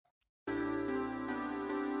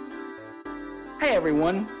Hey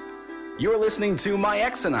everyone! You're listening to My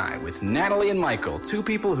Ex and I with Natalie and Michael, two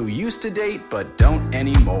people who used to date but don't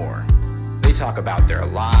anymore. They talk about their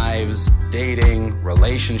lives, dating,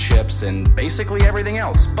 relationships, and basically everything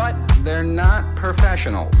else, but they're not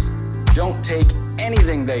professionals. Don't take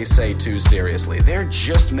anything they say too seriously, they're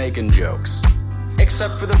just making jokes.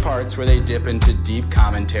 Except for the parts where they dip into deep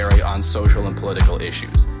commentary on social and political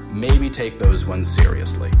issues. Maybe take those ones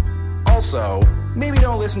seriously. Also, maybe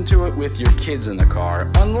don't listen to it with your kids in the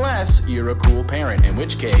car unless you're a cool parent, in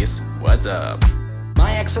which case, what's up?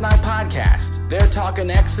 My Ex and I podcast. They're talking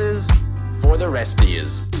exes for the rest of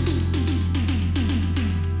yous.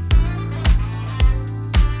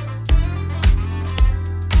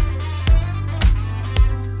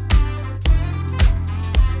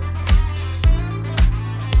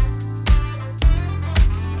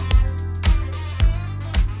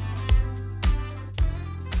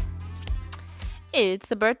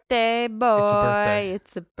 It's a birthday boy.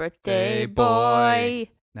 It's a birthday boy.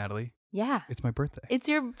 Natalie, Yeah. it's my birthday. It's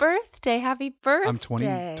your birthday. Happy birthday. I'm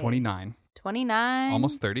 29. 29.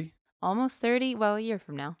 Almost 30. Almost 30. Well, a year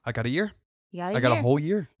from now. I got a year. You got a I year. got a whole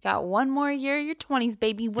year. Got one more year. Your 20s,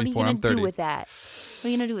 baby. What Before are you I'm going to do 30. with that? What are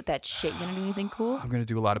you going to do with that shit? You going to do anything cool? I'm going to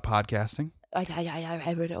do a lot of podcasting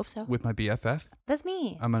I would hope so. with my BFF. That's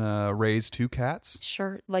me. I'm going to raise 2 cats.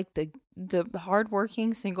 Sure. Like the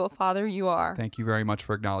hardworking single father you are. Thank you very much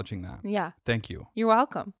for acknowledging that. Yeah. Thank you. You're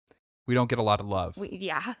welcome. We don't get a lot of love.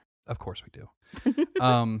 Yeah. Of course we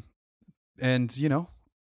do. And,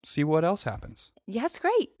 see what else happens. Yeah, it's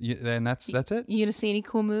great. And that's it. You going to see any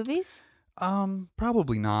cool movies?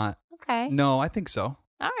 Probably not. Okay. No, I think so.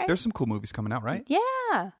 All right. There's some cool movies coming out, right?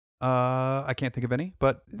 Yeah. I can't think of any,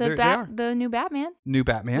 but they are. The new Batman. New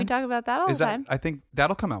Batman. We talk about that all the time. I think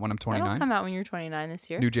that'll come out when I'm 29. That'll come out when you're 29 this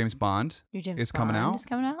year. New James Bond New James is coming Bond out. Is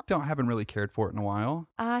coming out. Haven't really cared for it in a while.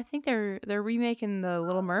 I think they're remaking The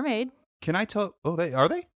Little Mermaid. Can I tell? Oh, are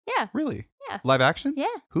they? Yeah. Really? Yeah. Live action? Yeah.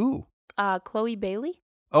 Who? Chloe Bailey.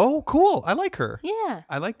 Oh, cool. I like her. Yeah.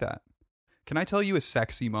 I like that. Can I tell you a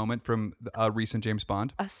sexy moment from a recent James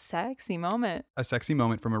Bond? A sexy moment. A sexy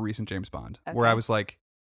moment from a recent James Bond where Okay. I was like,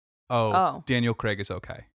 oh, Daniel Craig is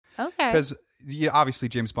okay. Okay. Because obviously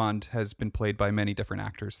James Bond has been played by many different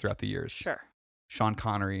actors throughout the years. Sure. Sean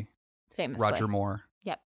Connery, Famously. Roger Moore,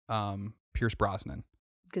 Yep. Pierce Brosnan.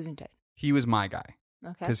 Gesundheit. He was my guy.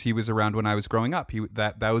 Okay. Because he was around when I was growing up.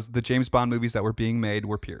 That was the James Bond movies that were being made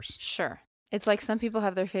were Pierce. Sure. It's like some people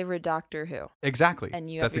have their favorite Doctor Who. Exactly. And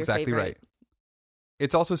you That's have your exactly favorite. right.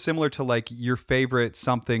 It's also similar to like your favorite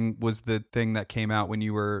something was the thing that came out when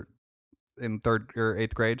you were in 3rd or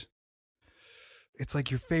 8th grade. It's like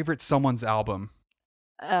your favorite someone's album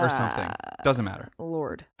or something. Doesn't matter.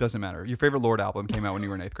 Lord. Doesn't matter. Your favorite Lord album came out when you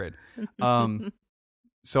were in 8th grade.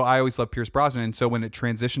 So I always loved Pierce Brosnan. And so when it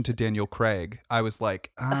transitioned to Daniel Craig, I was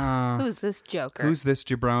like, Who's this Joker? who's this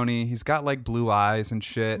jabroni? He's got like blue eyes and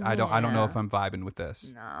shit. I don't know Yeah. if I'm vibing with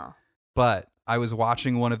this. No. But I was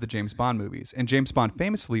watching one of the James Bond movies, and James Bond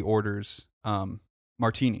famously orders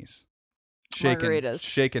martinis. Margaritas.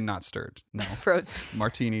 Shaken, not stirred. No. Frozen.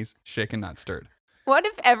 Martinis, shaken, not stirred. What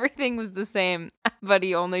if everything was the same, but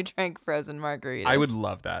he only drank frozen margaritas? I would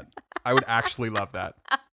love that. I would actually love that.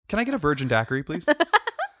 Can I get a virgin daiquiri, please?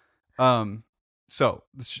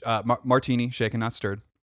 Martini, shaken, not stirred.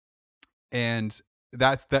 And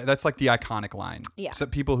that's like the iconic line. Yeah. So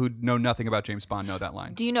people who know nothing about James Bond know that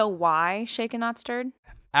line. Do you know why shaken not stirred?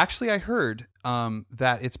 Actually, I heard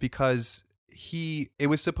that it's because it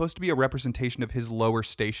was supposed to be a representation of his lower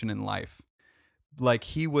station in life. Like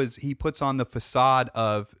he puts on the facade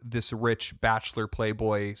of this rich bachelor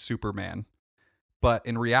playboy Superman. But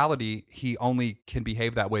in reality, he only can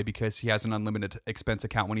behave that way because he has an unlimited expense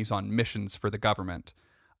account when he's on missions for the government.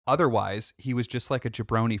 Otherwise, he was just like a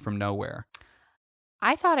jabroni from nowhere.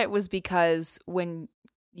 I thought it was because when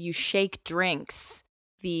you shake drinks,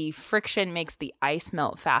 the friction makes the ice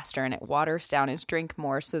melt faster and it waters down his drink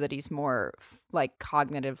more so that he's more like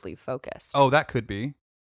cognitively focused. Oh, that could be.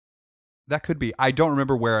 That could be. I don't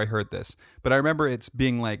remember where I heard this, but I remember it's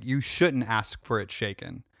being like, you shouldn't ask for it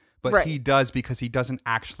shaken. But Right. he does because he doesn't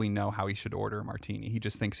actually know how he should order a martini. He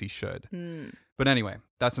just thinks he should. But anyway,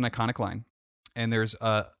 that's an iconic line. And there's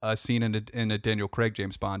a scene in a Daniel Craig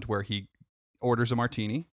James Bond where he orders a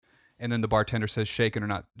martini, and then the bartender says shaken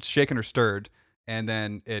or stirred, and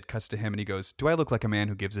then it cuts to him and he goes, "Do I look like a man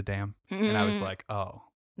who gives a damn?" And I was like, "Oh,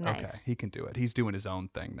 Nice. okay, he can do it. He's doing his own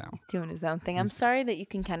thing now." He's doing his own thing. I'm sorry that you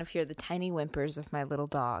can kind of hear the tiny whimpers of my little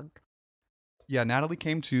dog. Yeah, Natalie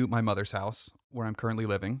came to my mother's house where I'm currently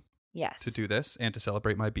living Yes. to do this and to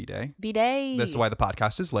celebrate my B-Day. B-Day. That's why the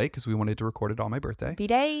podcast is late, because we wanted to record it on my birthday.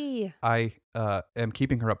 B-Day. I am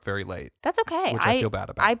keeping her up very late. That's okay. Which I feel bad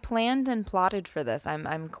about. I planned and plotted for this.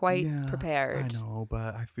 I'm quite prepared. I know,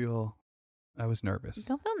 but I was nervous.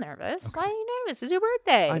 Don't feel nervous. Okay. Why are you nervous? It's your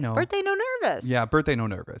birthday. I know. Birthday no nervous. Yeah, birthday no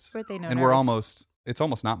nervous. Birthday no and nervous. it's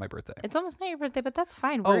almost not my birthday. It's almost not your birthday, but that's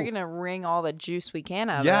fine. We're Oh. gonna wring all the juice we can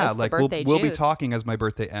out of Yeah, this. like the birthday we'll be juice. talking as my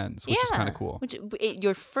birthday ends, which is kind of cool.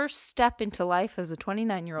 Your first step into life as a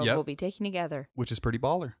 29-year-old Yep. will be taking together. Which is pretty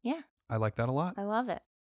baller. Yeah, I like that a lot. I love it.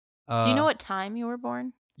 Do you know what time you were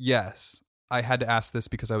born? Yes. I had to ask this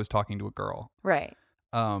because I was talking to a girl. Right.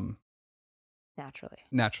 Naturally. Naturally.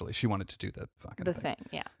 Naturally, she wanted to do the fucking The thing. thing.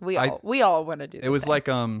 Yeah. We all want to do It was thing. like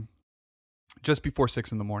just before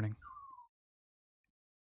 6 a.m.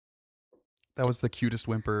 That was the cutest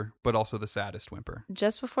whimper, but also the saddest whimper.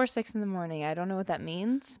 just before 6 a.m. I don't know what that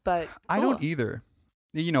means, but I don't cool. either.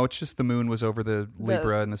 You know, it's just the moon was over the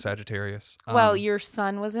Libra and the Sagittarius. Well, your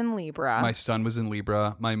sun was in Libra. My sun was in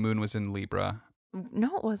Libra. My moon was in Libra.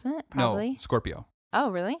 No, it wasn't. Probably. No, Scorpio. Oh,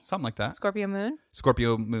 really? Something like that. Scorpio moon?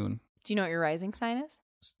 Scorpio moon. Do you know what your rising sign is?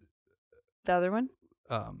 The other one?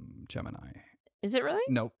 Gemini. Is it really?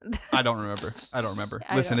 Nope. I don't remember. I don't remember.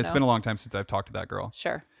 I Listen, don't it's know. been a long time since I've talked to that girl.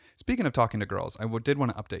 Sure. Speaking of talking to girls, I did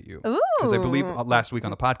want to update you. Ooh. Because I believe last week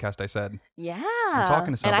on the podcast I said, Yeah.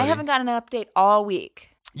 talking to somebody. And I haven't gotten an update all week.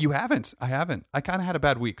 you haven't. I haven't. I kind of had a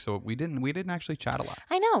bad week, so we didn't actually chat a lot.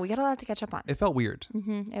 I know. We got a lot to catch up on. It felt weird.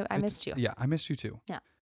 I missed you. Yeah, I missed you too. Yeah.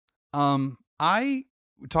 I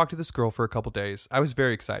talked to this girl for a couple days. I was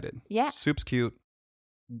very excited. Yeah. Soup's cute.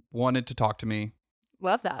 Wanted to talk to me.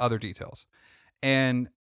 Love that. Other details. And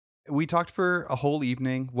we talked for a whole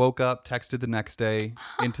evening, woke up, texted the next day,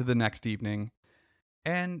 into the next evening.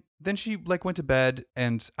 And then she went to bed,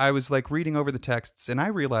 and I was reading over the texts, and I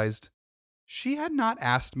realized she had not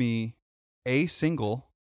asked me a single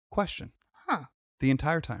question. Huh. The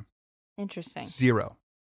entire time. Interesting. 0.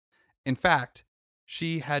 In fact,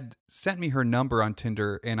 she had sent me her number on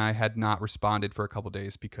Tinder, and I had not responded for a couple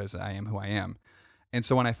days because I am who I am. And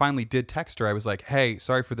so when I finally did text her, I was like, hey,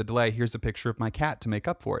 sorry for the delay. Here's a picture of my cat to make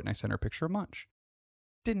up for it. And I sent her a picture of Munch.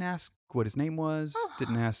 Didn't ask what his name was.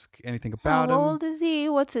 Didn't ask anything about him. How old is he?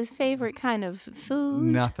 What's his favorite kind of food?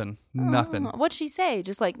 Nothing. What'd she say?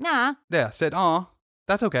 Just nah. Yeah, said,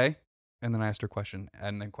 that's okay. And then I asked her question,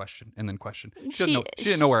 and then question, and then question. She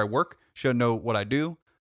didn't know where I work. She didn't know what I do.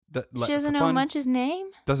 She doesn't know Munch's name?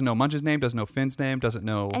 Doesn't know Munch's name, doesn't know Finn's name, doesn't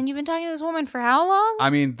know... And you've been talking to this woman for how long? I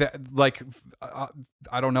mean,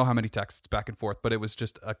 I don't know how many texts back and forth, but it was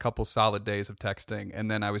just a couple solid days of texting.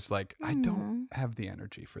 And then I was like, I don't have the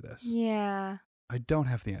energy for this. Yeah. I don't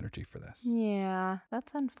have the energy for this. Yeah,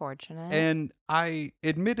 that's unfortunate. And I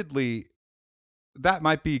admittedly... That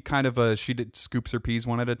might be kind of a she did scoops her peas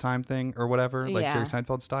one at a time thing or whatever, like Yeah. Jerry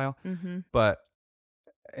Seinfeld style. Mm-hmm.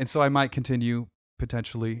 And so I might continue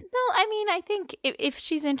potentially. No, I mean, I think if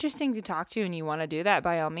she's interesting to talk to and you want to do that,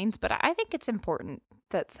 by all means. But I think it's important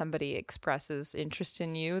that somebody expresses interest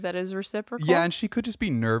in you that is reciprocal. Yeah, and she could just be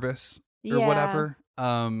nervous or Yeah. whatever.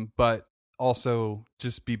 But also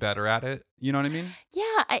just be better at it. You know what I mean? Yeah,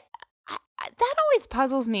 I that always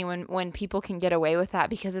puzzles me when people can get away with that,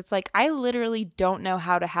 because it's like I literally don't know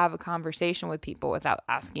how to have a conversation with people without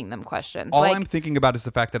asking them questions. All I'm thinking about is the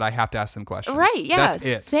fact that I have to ask them questions. Right, yeah, That's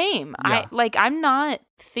it. same. Yeah. I'm not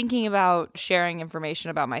thinking about sharing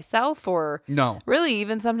information about myself or No. really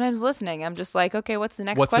even sometimes listening. I'm just like, okay, what's the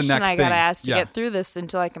next What's the question next I got to thing? ask to Yeah. get through this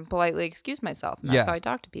until I can politely excuse myself. And that's Yeah. how I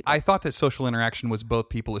talk to people. I thought that social interaction was both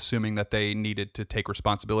people assuming that they needed to take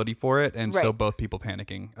responsibility for it, and so Right. both people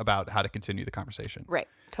panicking about how to continue the conversation. Right,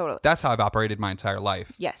 totally. That's how I've operated my entire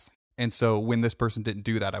life. Yes. And so when this person didn't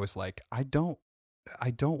do that, I was like, I don't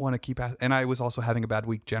want to keep and I was also having a bad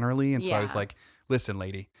week generally, and so I was Yeah. like, listen,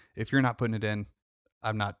 lady, if you're not putting it in,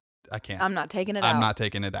 I can't. I'm not taking it out. I'm not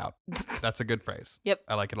taking it out. That's a good phrase. Yep.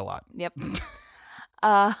 I like it a lot. Yep.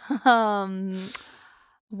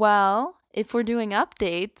 Well, if we're doing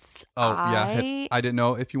updates, I didn't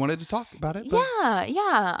know if you wanted to talk about it. But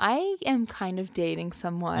yeah, I am kind of dating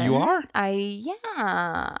someone. You are? You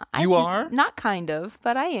are? Not kind of,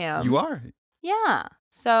 but I am. You are, Yeah.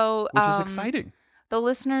 So, which is exciting. The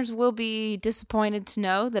listeners will be disappointed to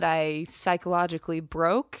know that I psychologically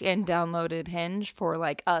broke and downloaded Hinge for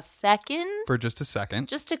like a second. For just a second.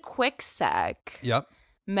 Just a quick sec. Yep.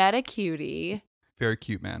 Met a cutie. Very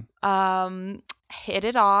cute, man. Hit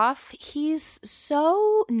it off. He's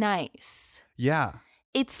so nice. Yeah.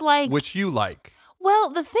 It's like, Which you like. well,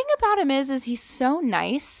 the thing about him is he's so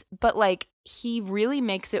nice, but like he really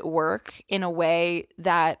makes it work in a way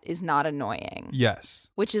that is not annoying. Yes.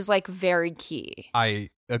 Which is like very key. I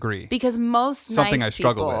agree. Because most Something nice I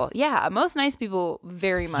struggle people, with. yeah, most nice people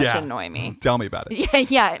very much Yeah. annoy me. Tell me about it.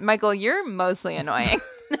 Yeah, Michael, you're mostly annoying.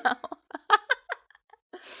 No.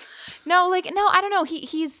 No, I don't know.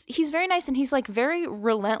 He's very nice, and he's like very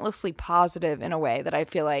relentlessly positive in a way that I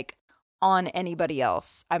feel like on anybody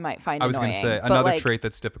else I might find I was annoying. going to say, But, another like, trait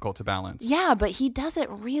that's difficult to balance. Yeah, but he does it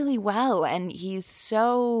really well, and he's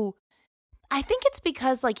so. I think it's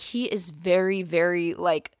because like he is very, very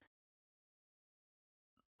like.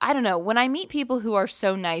 I don't know. When I meet people who are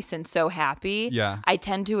so nice and so happy, Yeah. I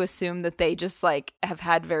tend to assume that they just like have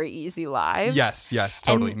had very easy lives. Yes,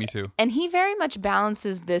 totally. And- Me too. And he very much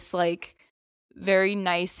balances this like very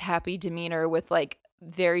nice, happy demeanor with like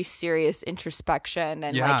very serious introspection,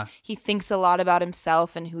 and Yeah. like he thinks a lot about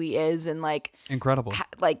himself and who he is, and like Incredible.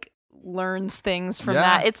 like learns things from Yeah.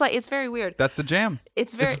 that. It's like it's very weird. That's the jam.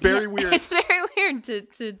 It's very weird. It's very weird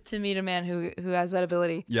to meet a man who has that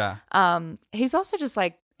ability. Yeah. He's also just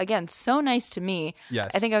like, again, so nice to me. Yes.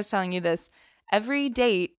 I think I was telling you this. Every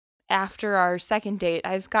date after our second date,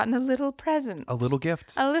 I've gotten a little present. A little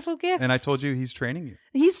gift. A little gift. And I told you he's training you.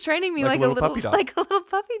 He's training me Like like a a little little puppy dog. like a little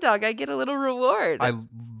puppy dog. I get a little reward. I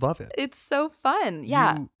love it. It's so fun.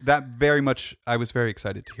 Yeah. That very much, I was very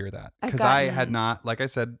excited to hear that. I've Because I gotten- had not, like I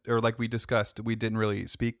said, or like we discussed, we didn't really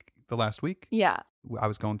speak the last week. Yeah. I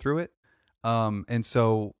was going through it. And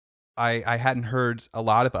so I hadn't heard a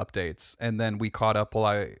lot of updates. And then we caught up while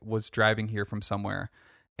I was driving here from somewhere.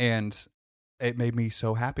 And it made me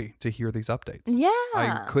so happy to hear these updates. Yeah.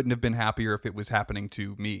 I couldn't have been happier if it was happening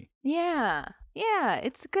to me. Yeah. Yeah.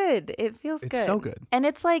 It's good. It feels good. It's so good. And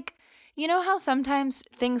it's like, you know how sometimes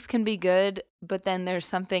things can be good, but then there's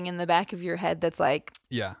something in the back of your head that's like,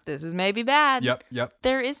 Yeah. this is maybe bad. Yep.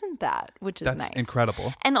 There isn't that, which is That's nice.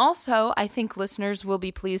 incredible. And also, I think listeners will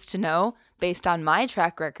be pleased to know, based on my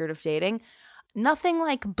track record of dating, nothing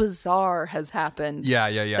like bizarre has happened Yeah.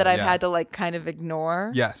 that I've had to like kind of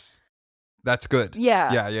ignore. Yes. That's good.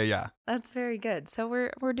 Yeah. Yeah. That's very good. So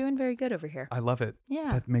we're doing very good over here. I love it.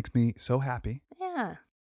 Yeah. That makes me so happy. Yeah.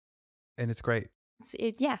 And it's great.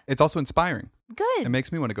 Yeah. It's also inspiring. Good. It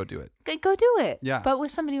makes me want to go do it. Go do it. Yeah. But with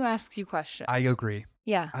somebody who asks you questions. I agree.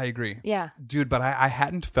 Yeah. I agree. Yeah. Dude, but I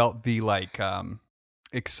hadn't felt the like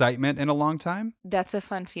excitement in a long time. That's a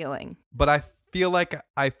fun feeling. But I feel like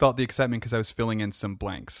I felt the excitement because I was filling in some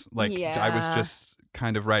blanks. Like I was Yeah. just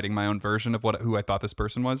kind of writing my own version of who I thought this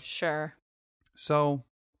person was. Sure. So,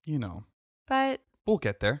 But we'll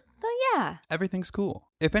get there. yeah. Everything's cool.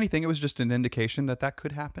 If anything, it was just an indication that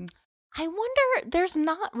could happen. I wonder, there's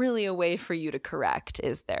not really a way for you to correct,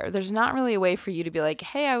 is there? There's not really a way for you to be like,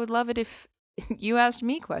 hey, I would love it if you asked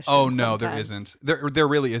me questions. Oh no, there sometimes. isn't. There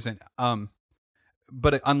really isn't.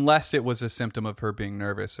 But unless it was a symptom of her being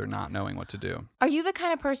nervous or not knowing what to do. Are you the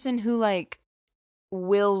kind of person who like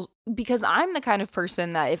because I'm the kind of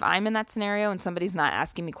person that if I'm in that scenario and somebody's not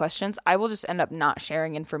asking me questions, I will just end up not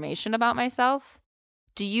sharing information about myself.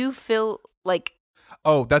 Do you feel like,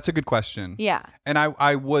 Oh, that's a good question. yeah, And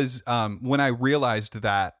I was when I realized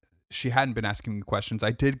that she hadn't been asking me questions,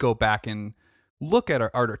 I did go back and look at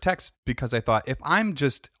her text because I thought if I'm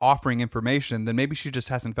just offering information, then maybe she just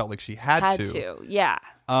hasn't felt like she had to. yeah.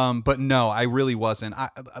 But no, I really wasn't. I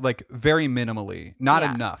like very minimally, not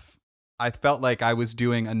Yeah. enough. I felt like I was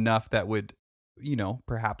doing enough that would,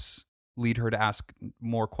 perhaps lead her to ask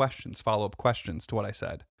more questions, follow-up questions to what I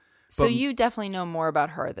said. So But- you definitely know more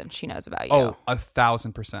about her than she knows about you. Oh,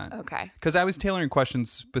 1,000%. Okay. Because I was tailoring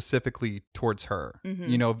questions specifically towards her,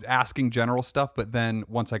 asking general stuff. But then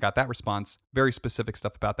once I got that response, very specific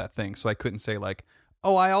stuff about that thing. So I couldn't say like,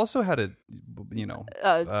 oh, I also had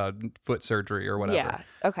a, foot surgery or whatever. Yeah.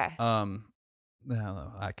 Okay.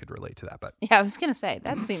 No, I could relate to that, but Yeah, I was gonna say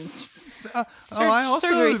that seems I also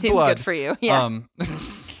surgery had seems blood. good for you. Yeah, I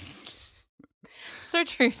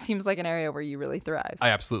surgery seems like an area where you really thrive.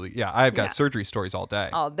 absolutely, yeah. I've got Yeah. surgery stories all day.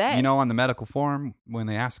 All day. On the medical form when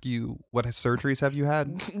they ask you what surgeries have you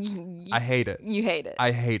had, I hate it. You hate it.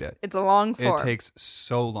 I hate it. It's a long form. It takes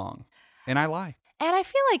so long, and I lie. And I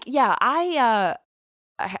feel like, yeah,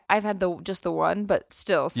 I've had just the one, but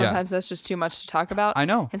still, sometimes that's just too much to talk about. I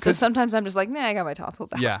know. And so 'cause- sometimes I'm just like, nah, I got my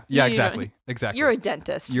tonsils out. yeah, You don't- exactly. You're a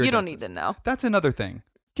dentist. You're a you don't dentist. need to know. That's another thing.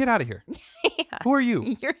 Get out of here. Yeah. Who are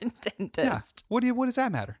you? You're a dentist. Yeah. What does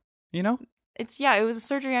that matter? It was a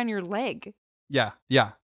surgery on your leg. Yeah.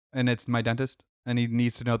 And it's my dentist, and he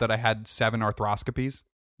needs to know that I had 7 arthroscopies.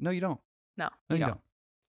 No, you don't. No, No, you you don't.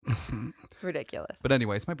 don't. Ridiculous. But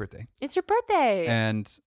anyway, it's my birthday, It's your birthday. and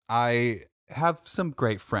I have some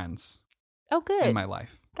great friends Oh, good. in my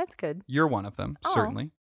life. That's good. You're one of them, Oh.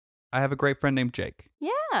 certainly. I have a great friend named Jake,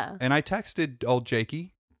 Yeah. and I texted old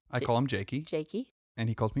Jakey. I call him Jakey, Jakey. and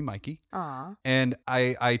he calls me Mikey. Aw. And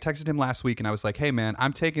I texted him last week and I was like, hey, man,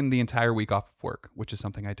 I'm taking the entire week off of work, which is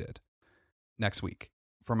something I did next week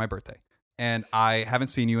for my birthday. And I haven't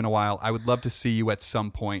seen you in a while. I would love to see you at some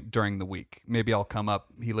point during the week. Maybe I'll come up.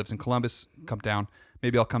 He lives in Columbus. Come down.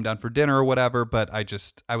 Maybe I'll come down for dinner or whatever, but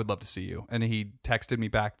I would love to see you. And he texted me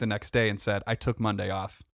back the next day and said, I took Monday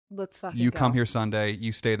off. Let's fucking You go. come here Sunday.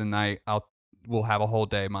 You stay the night. We'll have a whole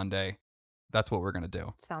day Monday. That's what we're going to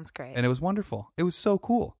do. Sounds great. And it was wonderful. It was so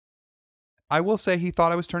cool. I will say he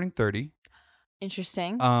thought I was turning 30.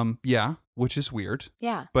 Interesting. Yeah, which is weird.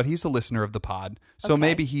 Yeah. But he's a listener of the pod. So Okay.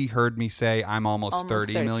 maybe he heard me say I'm almost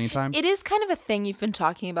 30 a million times. It is kind of a thing you've been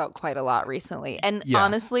talking about quite a lot recently. And Yeah.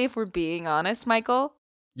 honestly, if we're being honest, Michael,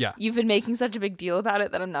 Yeah. you've been making such a big deal about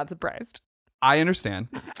it that I'm not surprised. I understand.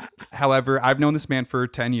 However, I've known this man for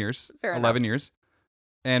 10 years, Fair 11 years.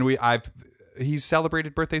 And he's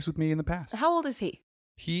celebrated birthdays with me in the past. How old is he?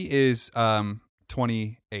 He is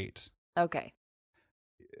 28. Okay.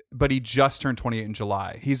 But he just turned 28 in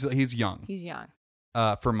July. He's young. He's young,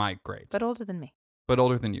 For my grade. but older than me. But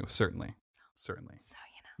older than you, certainly. So, you know.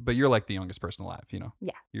 But you're like the youngest person alive, you know.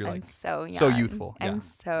 Yeah. You're I'm like so young. so youthful, yeah. I'm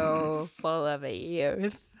so full of a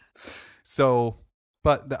youth. So,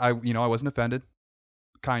 but I wasn't offended,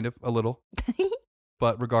 kind of a little.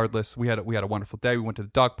 But regardless, we had a wonderful day. We went to the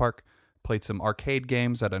dog park, played some arcade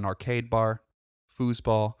games at an arcade bar,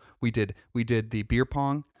 foosball. We did the beer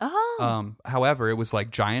pong. Oh. However, it was like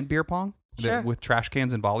giant beer pong Sure. with trash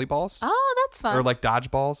cans and volleyballs, Oh, that's fun. or like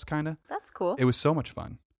dodgeballs, kind of. That's cool. It was so much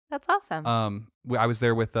fun. That's awesome. I was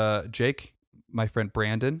there with Jake, my friend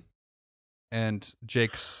Brandon, and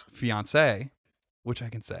Jake's fiance, which I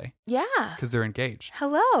can say yeah. because they're engaged.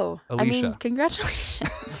 Hello. I Alicia. mean,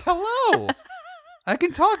 congratulations. Hello. I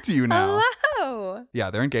can talk to you now. Hello. Yeah,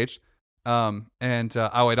 they're engaged.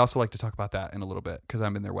 I'd also like to talk about that in a little bit because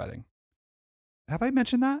I'm in their wedding. Have I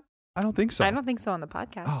mentioned that? I don't think so. I don't think so on the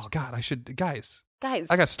podcast. Oh God, I should. Guys, Guys,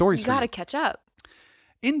 I got stories you for gotta you. catch up.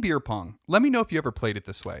 In beer pong, let me know if you ever played it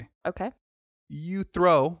this way. Okay. You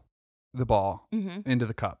throw the ball Mm-hmm. into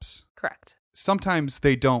the cups. Correct. Sometimes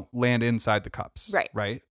they don't land inside the cups. Right.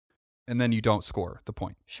 Right. And then you don't score the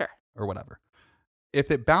point Sure. or whatever. If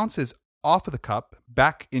it bounces off of the cup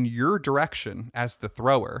back in your direction as the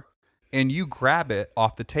thrower, and you grab it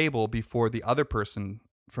off the table before the other person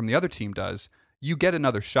from the other team does, you get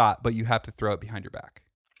another shot, but you have to throw it behind your back.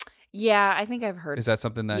 Yeah, I think I've heard. Is that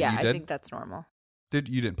something that yeah, you did? I think that's normal. You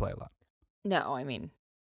didn't play a lot? No, I mean,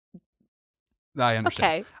 I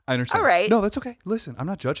understand. okay. I understand. All right. No, that's okay. Listen, I'm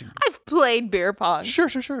not judging you. I've played beer pong. Sure.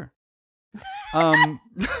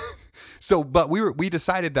 But we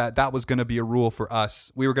decided that was going to be a rule for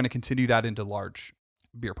us. We were going to continue that into large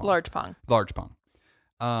beer pong. Large pong. Large pong.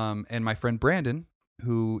 And my friend Brandon,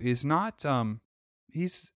 who is not,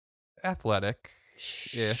 he's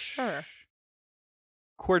athletic-ish. Sure.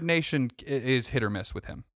 Coordination is hit or miss with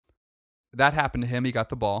him. That happened to him. He got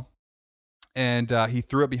the ball, and he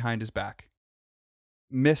threw it behind his back.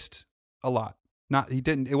 Missed a lot.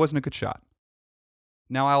 It wasn't a good shot.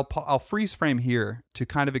 Now I'll freeze frame here to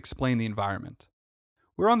kind of explain the environment.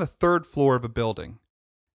 We're on the 3rd floor of a building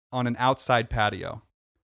on an outside patio.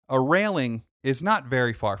 A railing is not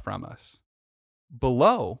very far from us.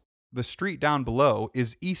 Below, the street down below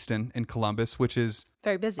is Easton in Columbus, which is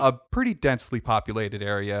Very busy. a pretty densely populated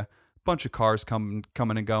area. Bunch of cars coming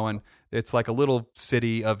and going. It's like a little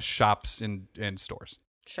city of shops and stores.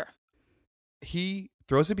 Sure. He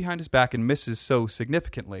throws it behind his back and misses so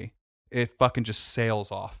significantly, it fucking just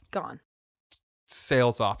sails off. Gone.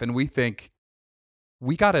 Sails off. And we think,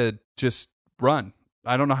 we got to just run.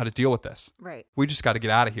 I don't know how to deal with this. Right. We just got to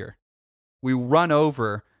get out of here. We run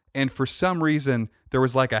over, and for some reason, there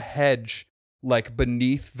was like a hedge like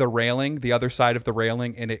beneath the railing, the other side of the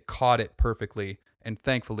railing, and it caught it perfectly. And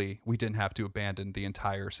thankfully, we didn't have to abandon the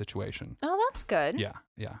entire situation. Oh, that's good. Yeah.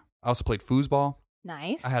 I also played foosball.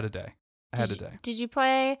 Nice. I had a day. Did you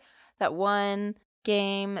play that one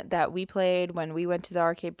game that we played when we went to the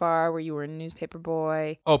arcade bar where you were a newspaper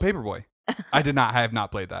boy? Oh, Paperboy. I have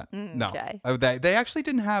not played that. No. Okay. They actually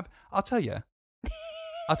didn't have, I'll tell you.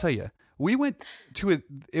 We went to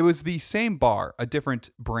it was the same bar, a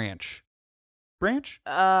different branch.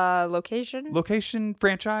 Location,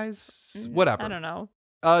 franchise, whatever. I don't know.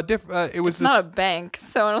 It was It's not a bank,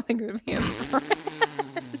 so I don't think it would be a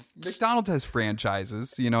McDonald's has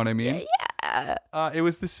franchises, you know what I mean? Yeah. It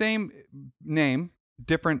was the same name,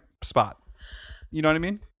 different spot. You know what I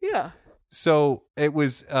mean? Yeah. So it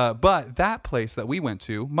was, but that place that we went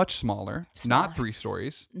to, much smaller. Not 3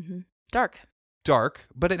 stories, Mm-hmm. Dark. dark,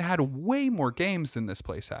 but it had way more games than this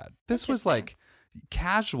place had. This was like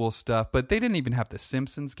casual stuff, but they didn't even have the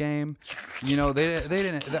Simpsons game. You know, they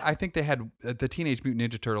didn't. I think they had the Teenage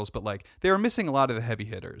Mutant Ninja Turtles, but like they were missing a lot of the heavy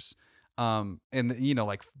hitters. And you know,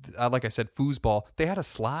 like I said, foosball. They had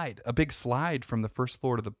a big slide from the first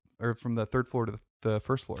floor from the third floor to the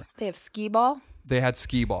first floor. They have skee ball. They had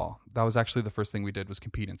skee ball. That was actually the first thing we did was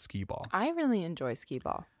compete in skee ball. I really enjoy skee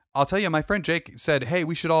ball. I'll tell you, my friend Jake said, "Hey,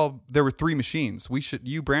 there were 3 machines.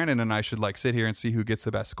 You, Brandon, and I should like sit here and see who gets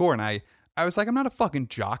the best score." And I was like, "I'm not a fucking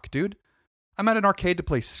jock, dude. I'm at an arcade to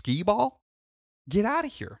play skee ball. Get out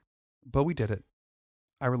of here." But we did it.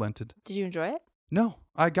 I relented. Did you enjoy it? No,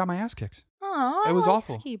 I got my ass kicked. Oh, it was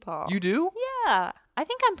awful. Skee ball. You do? Yeah, I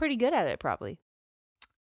think I'm pretty good at it. Probably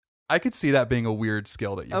I could see that being a weird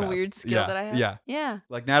skill that you have. a weird skill that I have. Yeah, yeah.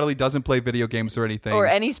 Like Natalie doesn't play video games or anything, or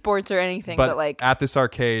any sports or anything, but like at this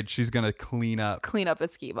arcade, she's gonna clean up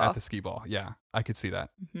at skee ball. At the skee ball. Yeah, I could see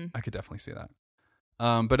that. Mm-hmm. I could definitely see that.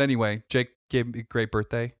 But anyway, Jake gave me a great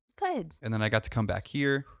birthday. Good. And then I got to come back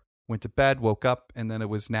here, went to bed, woke up, and then it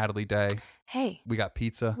was Natalie Day. Hey. We got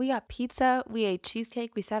pizza. We ate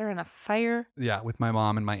cheesecake. We sat around a fire. Yeah, with my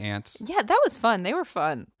mom and my aunts. Yeah, that was fun. They were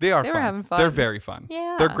fun. They were having fun. They're very fun.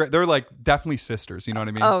 Yeah. They're great. They're like definitely sisters, you know what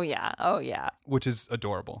I mean? Oh yeah. Which is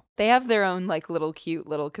adorable. They have their own like cute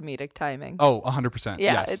little comedic timing. Oh, 100%.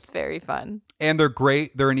 Yeah, yes. It's very fun. And they're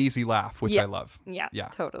great. They're an easy laugh, which I love. Yeah,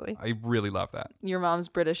 totally. I really love that. Your mom's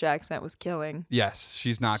British accent was killing. Yes,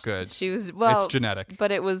 she's not good. She was, it's genetic.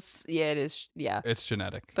 But it was, it is, It's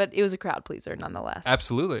genetic. But it was a crowd pleaser nonetheless.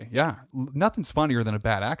 Absolutely, yeah. Nothing's funnier than a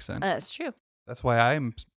bad accent. That's true. That's why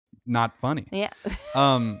I'm not funny. Yeah.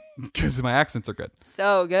 Because my accents are good.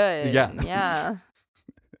 So good. Yeah. Yeah.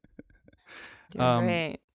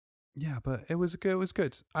 Great. Yeah, but it was good. It was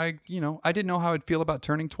good. I didn't know how I'd feel about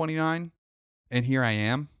turning 29, and here I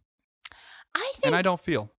am. And I don't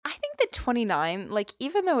feel. I think that 29, like,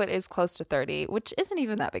 even though it is close to 30, which isn't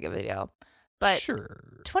even that big of a deal, but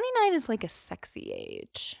sure, 29 is like a sexy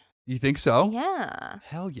age. You think so? Yeah.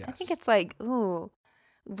 Hell yes. I think it's like, ooh,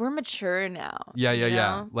 we're mature now.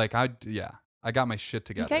 Yeah. Like I got my shit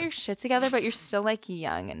together. You got your shit together, but you're still like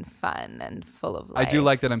young and fun and full of life. I do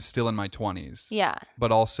like that I'm still in my 20s. Yeah.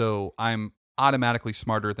 But also I'm automatically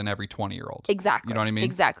smarter than every 20-year-old. Exactly. You know what I mean?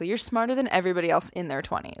 Exactly. You're smarter than everybody else in their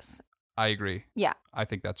 20s. I agree. Yeah. I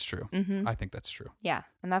think that's true. Mm-hmm. I think that's true. Yeah.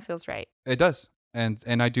 And that feels right. It does. And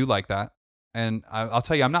I do like that. And I'll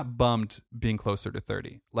tell you, I'm not bummed being closer to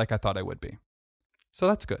 30 like I thought I would be. So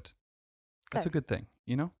that's good. That's a good thing,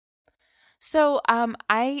 you know? So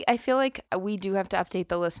I feel like we do have to update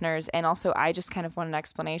the listeners. And also, I just kind of want an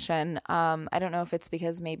explanation. I don't know if it's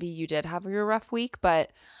because maybe you did have your rough week,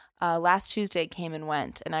 but last Tuesday came and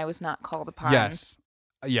went, and I was not called upon.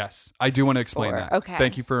 Yes. I do want to explain that. Okay.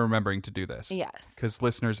 Thank you for remembering to do this. Yes. Because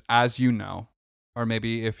listeners, as you know, or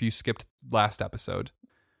maybe if you skipped last episode,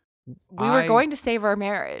 we were going to save our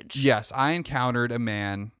marriage. Yes, I encountered a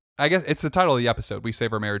man. I guess it's the title of the episode. We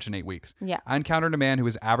save our marriage in 8 weeks. Yeah. I encountered a man who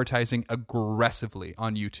was advertising aggressively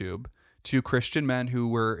on YouTube to Christian men who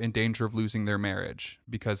were in danger of losing their marriage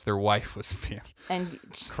because their wife was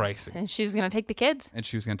crazy. And she was going to take the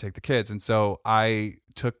kids. And so I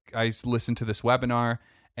listened to this webinar,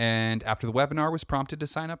 and after the webinar was prompted to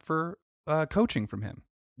sign up for coaching from him,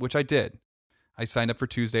 which I did. I signed up for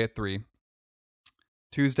Tuesday at 3.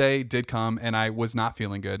 Tuesday did come, and I was not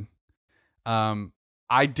feeling good.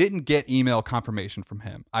 I didn't get email confirmation from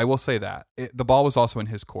him. I will say that. The ball was also in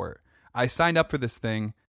his court. I signed up for this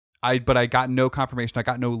thing, but I got no confirmation. I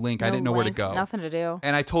got no link. I didn't know where to go. Nothing to do.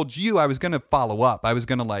 And I told you I was going to follow up. I was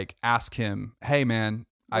going to like ask him, hey, man,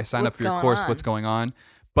 I signed up for your course. What's going on?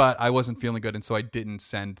 But I wasn't feeling good, and so I didn't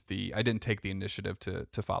take the initiative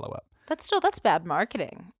to follow up. But still, that's bad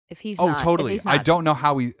marketing. If he's totally. I don't know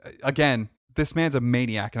how this man's a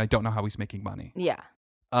maniac, and I don't know how he's making money. Yeah.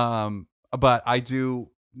 But I do,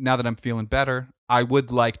 now that I'm feeling better, I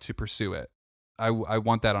would like to pursue it. I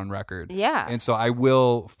want that on record. Yeah. And so I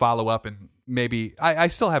will follow up, and maybe I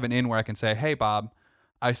still have an in where I can say, hey, Bob,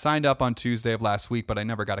 I signed up on Tuesday of last week, but I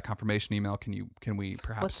never got a confirmation email. Can we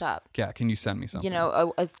perhaps? What's up? Yeah. Can you send me something?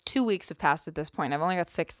 2 weeks have passed at this point. I've only got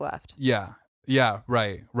 6 left. Yeah.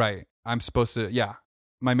 Right. I'm supposed to,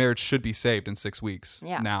 my marriage should be saved in 6 weeks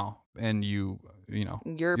now. And you're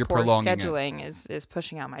poor prolonging scheduling is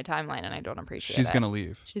pushing out my timeline, and I don't appreciate it. She's going to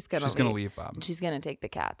leave. She's going to leave, Bob. She's going to take the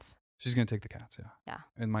cats. She's going to take the cats, yeah. Yeah.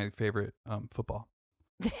 And my favorite football.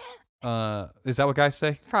 Is that what guys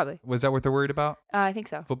say? Probably. Was that what they're worried about? I think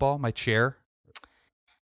so. Football? My chair?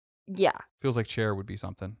 Yeah. Feels like chair would be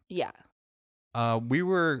something. Yeah.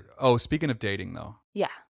 Speaking of dating though. Yeah.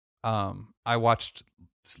 I watched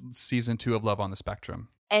season 2 of Love on the Spectrum.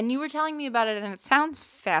 And you were telling me about it, and it sounds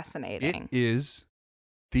fascinating. It is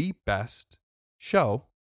the best show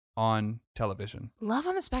on television. Love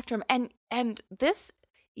on the Spectrum. And this,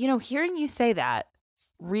 hearing you say that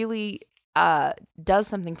really does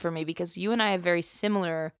something for me, because you and I have very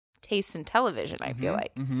similar tastes in television, I feel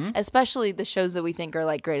like. Mm-hmm. Especially the shows that we think are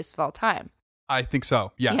like greatest of all time. I think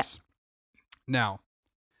so. Yes. Yeah. Now,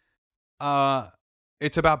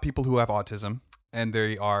 it's about people who have autism and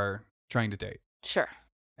they are trying to date. Sure.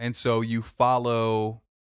 And so you follow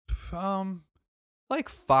like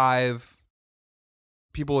 5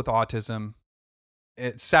 people with autism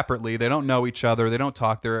separately. They don't know each other. They don't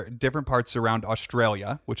talk. They're different parts around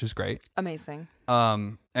Australia, which is great. Amazing.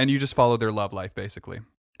 And you just follow their love life, basically.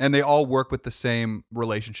 And they all work with the same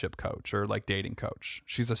relationship coach or like dating coach.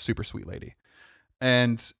 She's a super sweet lady.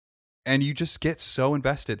 And you just get so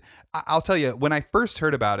invested. I'll tell you, when I first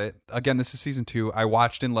heard about it, again, this is season 2. I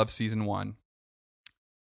watched and loved season 1.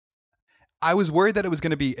 I was worried that it was going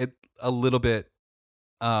to be a little bit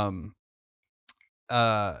exploitative.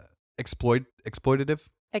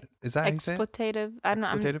 Is that how you say it? Exploitative.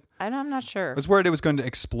 Exploitative? I'm not sure. I was worried it was going to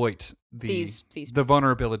exploit These the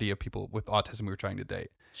vulnerability of people with autism we were trying to date.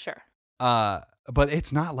 Sure. But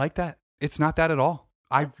it's not like that. It's not that at all.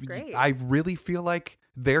 That's great. I really feel like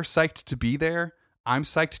they're psyched to be there. I'm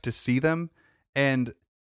psyched to see them. And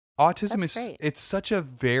autism That's great. It's such a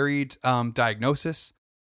varied diagnosis.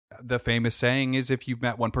 The famous saying is, if you've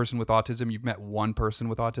met one person with autism, you've met one person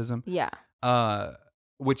with autism. Yeah.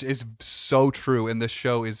 Which is so true. And this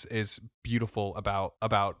show is beautiful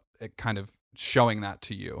about it kind of showing that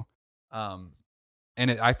to you. And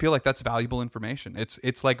I feel like that's valuable information.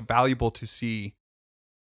 It's like valuable to see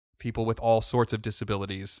people with all sorts of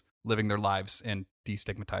disabilities living their lives and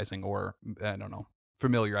destigmatizing, or I don't know,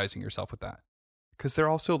 familiarizing yourself with that. Because they're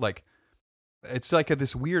also like, it's like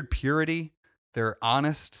this weird purity. They're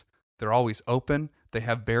honest. They're always open. They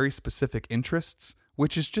have very specific interests,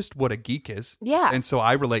 which is just what a geek is. Yeah. And so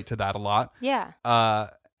I relate to that a lot. Yeah.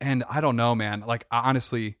 And I don't know, man. Like,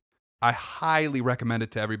 honestly, I highly recommend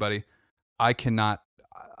it to everybody. I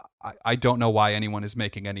don't know why anyone is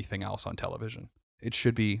making anything else on television. It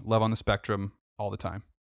should be Love on the Spectrum all the time.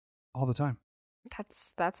 All the time.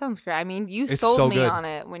 That sounds great. I mean, you It's sold so me good. on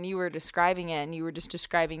it when you were describing it, and you were just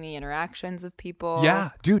describing the interactions of people.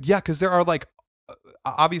 Yeah, dude. Yeah, because there are like,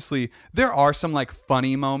 obviously, there are some like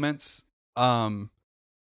funny moments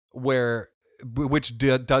which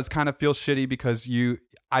does kind of feel shitty because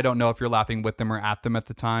I don't know if you're laughing with them or at them at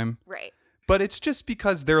the time. Right. But it's just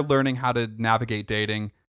because they're learning how to navigate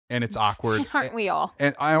dating, and it's awkward. Aren't we all?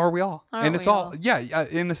 And are we all? Aren't and it's we all, all? yeah,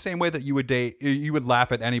 in the same way that you would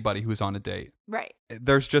laugh at anybody who's on a date. Right.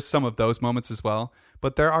 There's just some of those moments as well,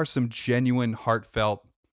 but there are some genuine, heartfelt,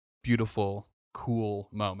 beautiful, cool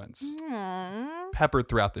moments Aww. peppered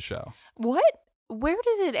throughout the show. What? Where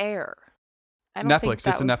does it air? I don't think Netflix.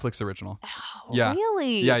 that It's a was- Netflix original. Oh, Yeah.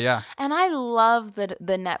 really? Yeah. And I love the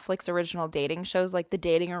Netflix original dating shows, like The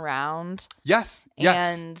Dating Around. Yes.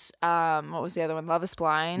 And what was the other one? Love is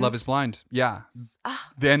Blind. Love is Blind. Yeah.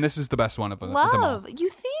 Ah, Then this is the best one of them all. love. You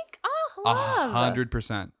think? Oh, love.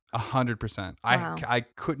 100%. 100%. Wow.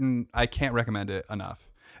 I can't recommend it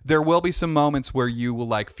enough. There will be some moments where you will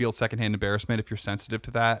like feel secondhand embarrassment if you're sensitive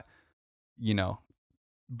to that,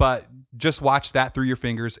 but just watch that through your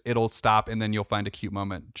fingers. It'll stop, and then you'll find a cute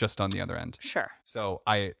moment just on the other end. Sure. So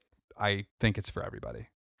I think it's for everybody.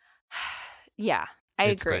 Yeah, I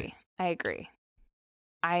It's agree. great. I agree.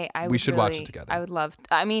 I We would should watch it really- together. I would love.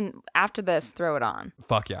 I mean, after this, throw it on.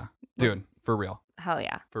 Fuck yeah, dude, for real, Hell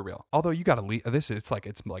yeah. for real. Although you gotta leave. It's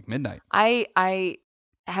like midnight. I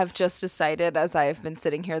have just decided, as I have been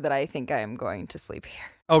sitting here, that I think I am going to sleep here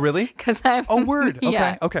Oh really? because I'm. Oh word. Okay.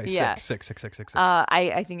 Yeah, Okay. yeah. Sick.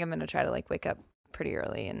 I think I'm gonna try to like wake up pretty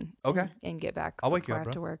early and Okay. and get back. I'll wake you before up, I have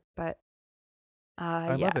bro. to work, but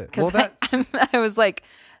I yeah, love it. 'cause Well, I was like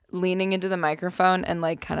leaning into the microphone and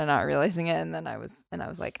like kind of not realizing it, and then I was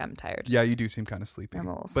like, I'm tired. Yeah, you do seem kind of sleepy. I'm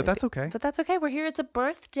a little But that's sleepy. okay. But that's okay. We're here. It's a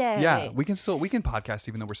birthday. Yeah, we can podcast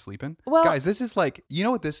even though we're sleeping. Well- guys, this is like, you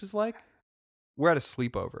know what this is like? We're at a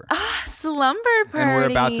sleepover. Slumber party. And we're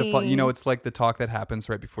about to fall. It's like the talk that happens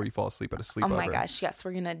right before you fall asleep at a sleepover. Oh my gosh, yes,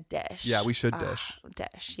 we're gonna dish. Yeah, we should dish.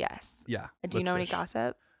 Dish, yes. Yeah. Do you let's know any dish.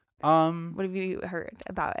 gossip? What have you heard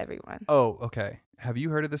about everyone? Oh, okay. Have you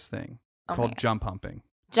heard of this thing Oh my called God. jump humping?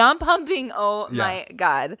 Jump humping. Oh Yeah. my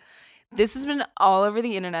God. This has been all over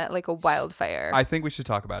the internet like a wildfire. I think we should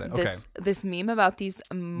talk about it. Okay. This meme about these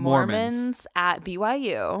Mormons at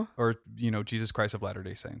BYU. Or, Jesus Christ of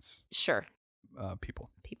Latter-day Saints Sure. people.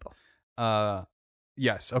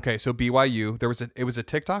 Yes. Okay. So BYU, it was a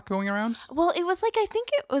TikTok going around. Well, it was like, I think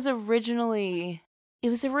it was originally It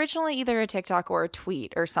was originally either a TikTok or a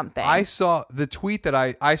tweet or something. I saw the tweet that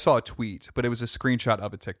I saw a tweet, but it was a screenshot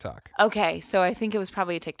of a TikTok. Okay, so I think it was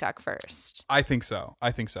probably a TikTok first. I think so.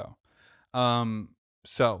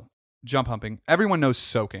 So jump humping. Everyone knows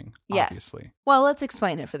soaking, Yes. obviously. Well, let's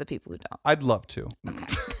explain it for the people who don't. I'd love to.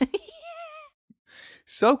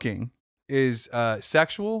 Soaking is a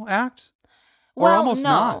sexual act? Or Well, almost no,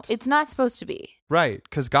 not. it's not supposed to be. Right,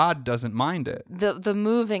 because God doesn't mind it. The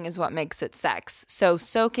moving is what makes it sex. So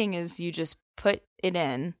soaking is you just put it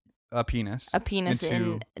in A penis.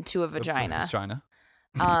 into a vagina. Vagina.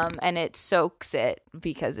 And it soaks it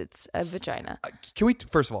because it's a vagina. Can we,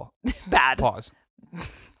 first of all, Bad. pause.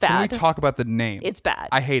 Bad. Can we talk about the name? It's bad.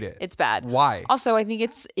 I hate it. It's bad. Why? Also, I think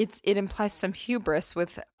it implies some hubris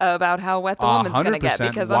with about how wet the woman's going to get 100%.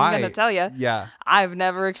 because Why? I'm going to tell you, Yeah. I've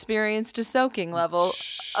never experienced a soaking level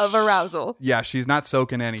of arousal. Yeah, she's not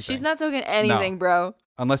soaking anything. She's not soaking anything, bro.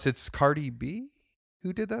 Unless it's Cardi B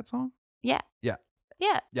who did that song? Yeah. Yeah.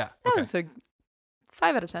 Yeah. Yeah. That Okay. was a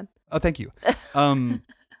 5 out of 10. Oh, thank you.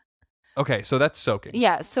 Okay, so that's soaking.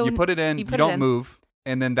 Yeah. So you put it in, you put it don't in. move,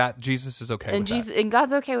 and then that Jesus is okay and with Jesus that. and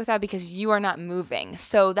God's okay with that because you are not moving.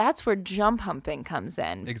 So that's where jump humping comes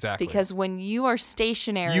in. Exactly. Because when you are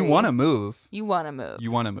stationary, You want to move. You want to move. You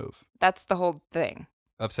want to move That's the whole thing.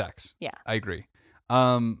 of sex. Yeah. I agree.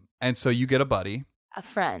 And so you get a buddy A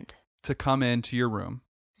friend. to come into your room,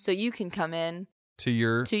 So you can come in to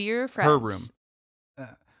your friend. her room.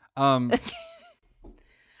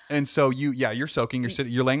 And so you're soaking.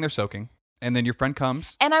 You're laying there soaking, and then your friend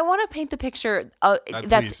comes. And I want to paint the picture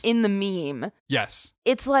that's please. in the meme. Yes.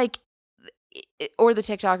 It's like, or the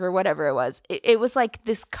TikTok or whatever it was. It was like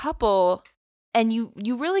this couple, and you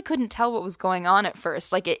really couldn't tell what was going on at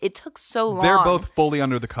first. Like it took so long. They're both fully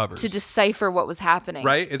under the covers to decipher what was happening.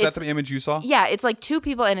 Right? Is that the image you saw? Yeah, it's like two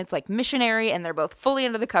people, and it's like missionary, and they're both fully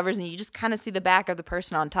under the covers, and you just kind of see the back of the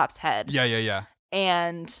person on top's head. Yeah.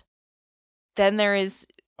 And then there is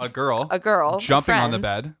A girl jumping on the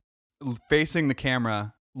friend. bed, facing the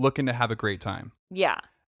camera, looking to have a great time. Yeah.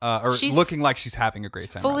 Or She's looking like she's having a great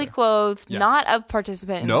time. Fully rather. clothed, Yes. not a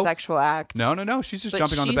participant in the Nope. sexual act. No. She's just But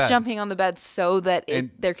jumping on the she's bed. jumping on the bed so that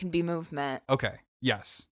And- there can be movement. Okay.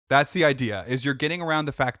 Yes. That's the idea. Is you're getting around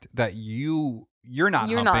the fact that you're not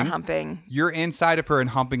You're humping. not humping. You're inside of her and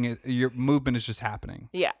humping it. Your movement is just happening.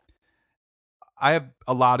 Yeah. I have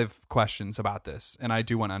a lot of questions about this, and I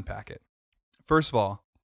do want to unpack it. First of all,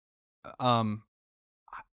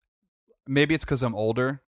 maybe it's because I'm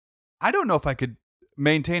older. I don't know if I could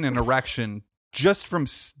maintain an erection just from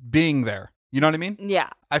being there. You know what I mean? Yeah.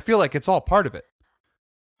 I feel like it's all part of it.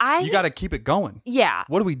 You got to keep it going. Yeah.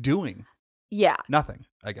 What are we doing? Yeah. Nothing,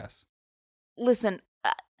 I guess. Listen,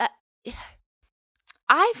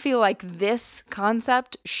 I feel like this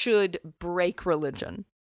concept should break religion.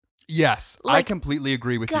 Yes, I Like, completely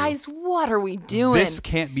agree with Guys, you. what are we doing? This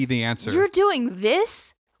can't be the answer. You're doing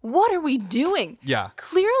this? What are we doing? Yeah.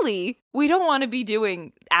 Clearly, we don't want to be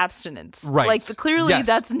doing abstinence. Right. Like, clearly, Yes.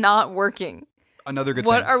 that's not working. Another good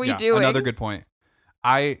What thing. are we doing? Another good point.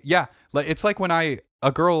 It's like when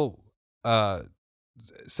a girl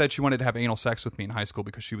said she wanted to have anal sex with me in high school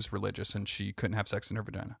because she was religious and she couldn't have sex in her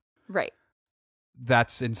vagina. Right.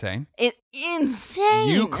 That's insane. Insane.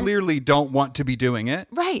 You clearly don't want to be doing it.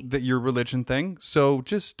 Right. That your religion thing. So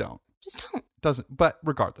just don't. Just don't. But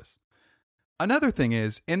regardless. Another thing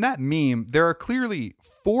is, in that meme, there are clearly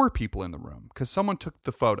 4 people in the room because someone took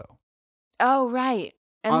the photo. Oh, right.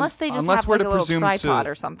 Unless they just unless have we're like to a little presume tripod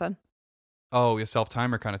to- or something. Oh, a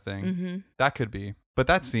self-timer kind of thing. Mm-hmm. That could be. But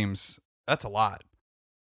that's a lot.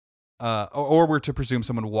 Or we're to presume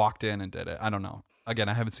someone walked in and did it. I don't know. Again,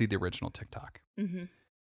 I haven't seen the original TikTok. Mm-hmm.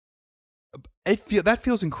 That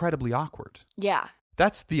feels incredibly awkward. Yeah.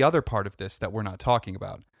 That's the other part of this that we're not talking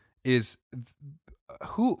about is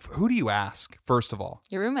who do you ask, first of all,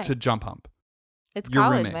 Your roommate. to jump hump? It's your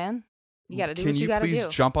college, roommate. man. You got to do what you got to Can you do.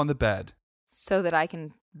 please jump on the bed? So that I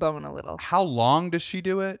can bone a little. How long does she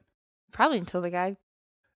do it? Probably until the guy.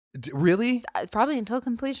 Really? Probably until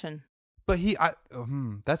completion. But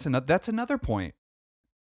that's another point.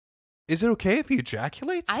 Is it okay if he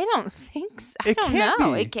ejaculates? I don't think so. I It don't can't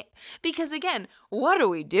know. be. It can't, because again, what are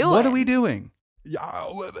we doing? What are we doing?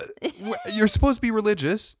 You're supposed to be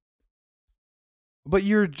religious, but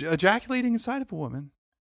you're ejaculating inside of a woman.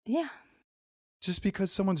 Yeah. just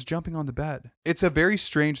because someone's jumping on the bed. It's a very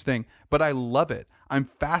strange thing, but I love it. I'm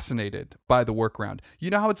fascinated by the workaround. You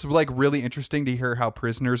know how it's like really interesting to hear how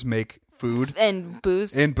prisoners make food and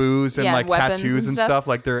booze and Yeah, like weapons tattoos and stuff.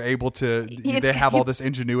 Like they're able to, they have all it's- this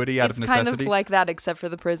ingenuity out of necessity. It's kind of like that, except for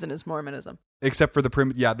the prison is Mormonism. Except for the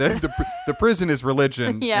the prison is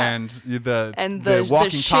religion, Yeah. and the the walking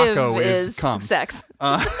shiv taco is cum. sex.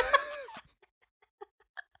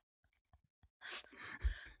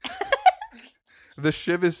 The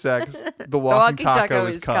shiv is sex. The walking taco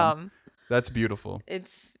is cum. That's beautiful.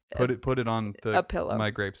 It's Put it on a pillow.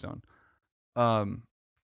 my gravestone. I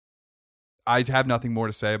have nothing more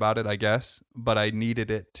to say about it, I guess, but I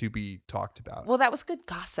needed it to be talked about. Well, that was good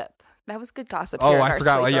gossip. That was good gossip. Oh, here at I our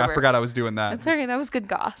forgot. Yeah, I sleepover. forgot I was doing that. That's okay. That was good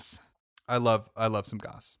goss. I love some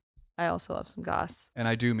goss, I also love some goss. and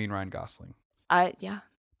I do mean Ryan Gosling, Yeah,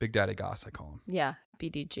 Big Daddy Goss. I call him. yeah.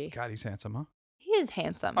 BDG. God, he's handsome, huh? He is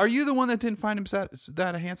handsome. Are you the one that didn't find him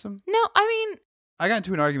that handsome? No, I mean I got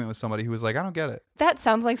into an argument with somebody who was like, I don't get it. that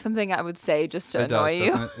sounds like something I would say just to It does, annoy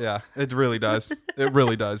you. doesn't it? Yeah, it really does. It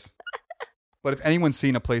really does. But if anyone's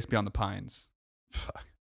seen A Place Beyond the Pines,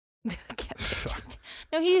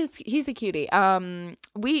 No, he's a cutie.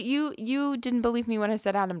 You didn't believe me when I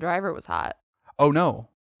said Adam Driver was hot. oh no.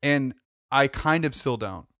 And I kind of still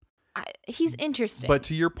don't. He's interesting. But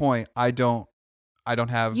to your point, I don't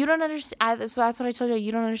have, you don't understand. That's what I told you.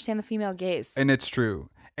 You don't understand the female gaze. and it's true.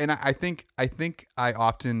 And I think I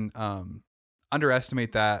often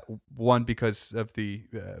underestimate that, one, because of the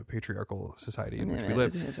patriarchal society in which we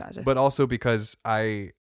live, but also because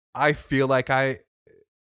I feel like I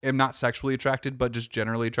am not sexually attracted, but just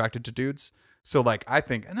generally attracted to dudes. So like I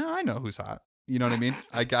think, no, I know who's hot. You know what I mean?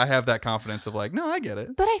 I have that confidence of like, no, I get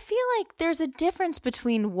it. But I feel like there's a difference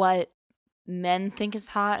between what men think is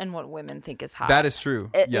hot and what women think is hot. That is true.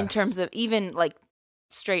 In Yes. terms of even like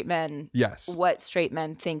straight men. Yes. What straight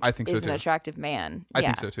men think, I think so is an too. attractive man. I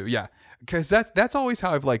think so too. Yeah. Because that's always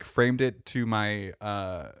how I've like framed it to my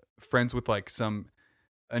friends with like some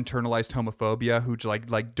internalized homophobia who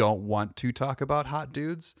like don't want to talk about hot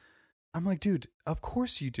dudes. I'm like, dude, of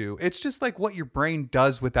course you do. It's just like what your brain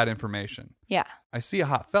does with that information. Yeah. I see a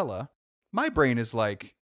hot fella. My brain is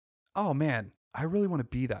like, oh man, I really want to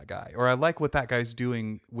be that guy. Or I like what that guy's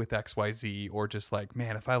doing with XYZ. Or just like,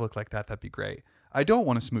 man, if I look like that, that'd be great. I don't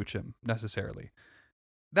want to smooch him necessarily.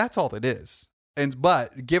 That's all it is.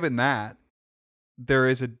 But given that, there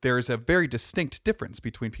is a very distinct difference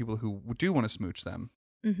between people who do want to smooch them,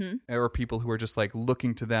 or people who are just like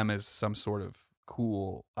looking to them as some sort of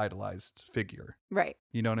cool idolized figure. Right.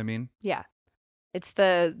 You know what I mean? Yeah. It's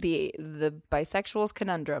the bisexual's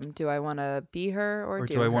conundrum. Do I want to be her or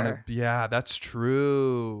do I her? want to? Yeah, that's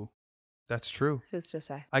true. That's true. Who's to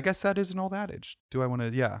say? I guess that is an old adage. Do I want to?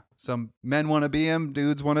 Yeah. Some men want to be him.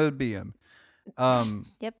 Dudes want to be him.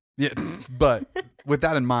 Yep. Yeah. But with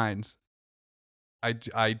that in mind,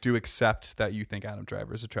 I do accept that you think Adam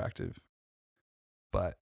Driver is attractive,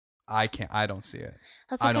 but I don't see it.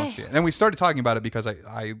 That's okay. I don't see it. And we started talking about it because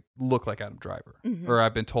I look like Adam Driver, or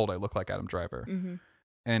I've been told I look like Adam Driver,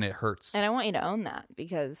 and it hurts. And I want you to own that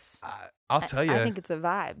because I'll tell you, I think it's a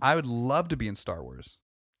vibe. I would love to be in Star Wars.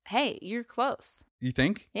 Hey, you're close. You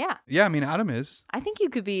think? Yeah. Yeah, I mean, Adam is. I think you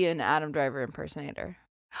could be an Adam Driver impersonator.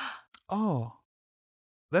 Oh,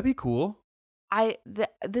 that'd be cool.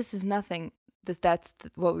 This is nothing. That's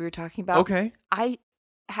what we were talking about. Okay. I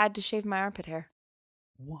had to shave my armpit hair.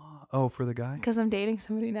 What? Oh, for the guy? Because I'm dating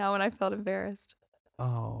somebody now and I felt embarrassed.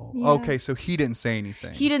 Oh. Yeah. Okay, so he didn't say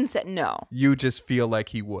anything. He didn't say no. You just feel like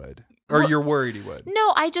he would. Or Well, you're worried he would.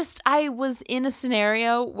 No, I was in a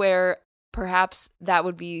scenario where perhaps that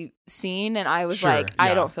would be seen and I was Sure, like, I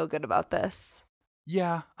yeah. don't feel good about this.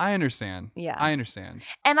 Yeah, I understand. Yeah. I understand.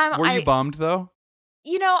 And Were you bummed though?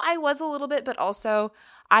 You know, I was a little bit, but also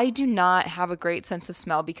I do not have a great sense of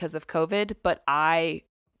smell because of COVID, but I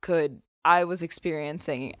was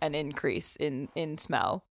experiencing an increase in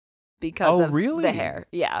smell because of really? the hair.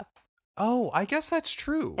 Yeah. Oh, I guess that's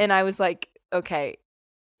true. And I was like, okay,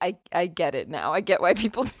 I get it now. I get why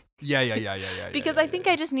people Yeah. because I think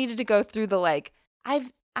I just needed to go through the like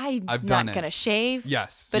I'm done not it. gonna shave.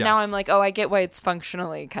 Yes. But now I'm like, oh, I get why it's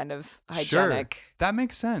functionally kind of hygienic. Sure. That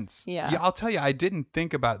makes sense. Yeah. I'll tell you, I didn't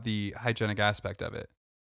think about the hygienic aspect of it.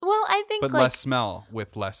 Well, I think But like less smell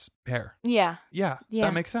with less hair. yeah. Yeah, Yeah.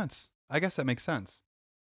 that makes sense. I guess that makes sense.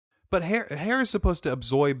 But hair is supposed to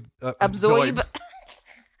absorb.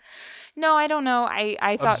 No, I don't know.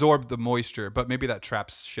 I thought absorb the moisture, but maybe that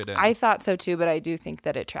traps shit in. I thought so too, but I do think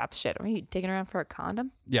that it traps shit. Are you digging around for a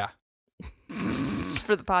condom? Yeah. Just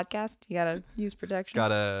for the podcast? You gotta use protection.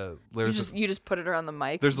 You just put it around the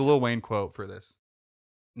mic. There's a Lil Wayne quote for this.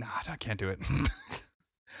 Nah, I can't do it.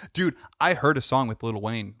 Dude, I heard a song with Lil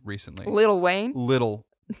Wayne recently. Lil Wayne? Little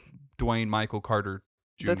Dwayne Michael Carter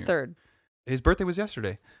Jr. The third. His birthday was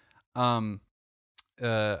yesterday. What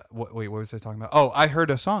was I talking about? Oh, I heard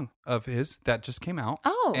a song of his that just came out.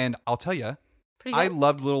 Oh. And I'll tell you, Pretty good. I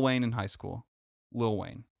loved Lil Wayne in high school.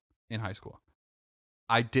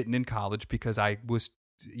 I didn't in college because I was,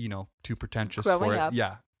 too pretentious Growing for it. up.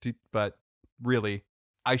 Yeah. But really,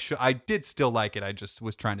 I did still like it. I just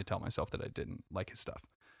was trying to tell myself that I didn't like his stuff.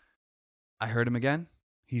 I heard him again.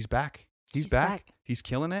 He's back. He's back. He's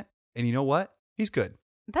killing it. And you know what? He's good.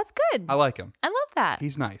 That's good. I like him. I love that.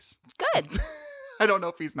 He's nice. Good. I don't know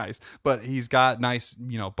if he's nice, but he's got nice,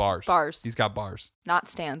 bars. Bars. He's got bars. Not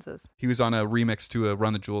stanzas. He was on a remix to a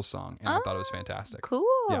Run the Jewels song, and I thought it was fantastic. Cool.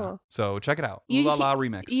 Yeah. So check it out. You Ooh La La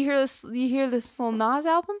remix. You hear this Lil Nas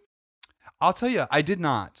album? I'll tell you, I did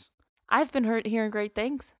not. I've been hearing great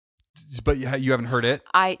things. But you haven't heard it?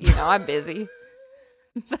 I'm busy.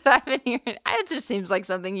 But I've been hearing it just seems like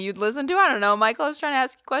something you'd listen to. I don't know, Michael. I was trying to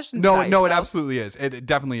ask you questions. No, about it yourself. absolutely is. It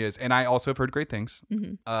definitely is. And I also have heard great things.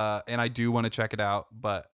 Mm-hmm. And I do want to check it out,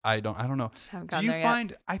 but I don't know. Just haven't Do gotten you there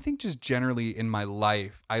find, I think just generally in my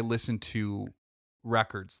life, I listen to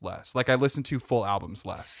records less. Like I listen to full albums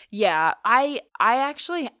less. Yeah, I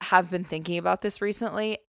actually have been thinking about this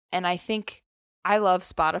recently, and I think I love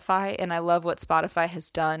Spotify, and I love what Spotify has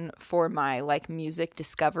done for my music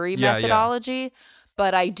discovery methodology.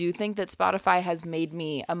 But I do think that Spotify has made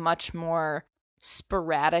me a much more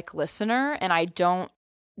sporadic listener, and I don't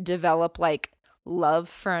develop love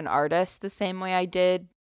for an artist the same way I did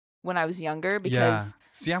when I was younger because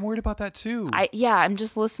See, I'm worried about that too. I'm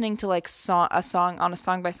just listening to a song on a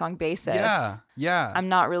song by song basis. Yeah. I'm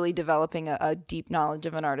not really developing a deep knowledge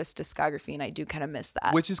of an artist's discography, and I do kind of miss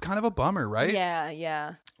that. Which is kind of a bummer, right?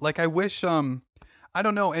 Yeah. I wish I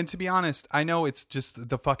don't know, and to be honest, I know it's just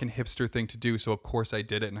the fucking hipster thing to do, so of course I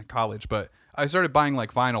did it in college, but I started buying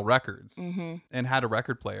vinyl records and had a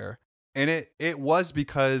record player. And it was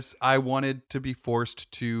because I wanted to be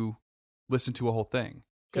forced to listen to a whole thing.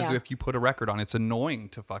 Because if you put a record on, it's annoying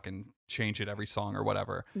to fucking change it every song or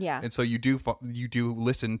whatever. Yeah. And so you do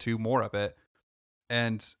listen to more of it.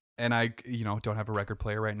 And I, don't have a record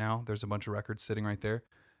player right now. There's a bunch of records sitting right there.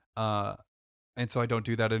 And so I don't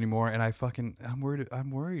do that anymore. And I'm worried.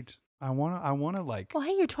 I want to Well,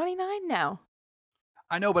 hey, you're 29 now.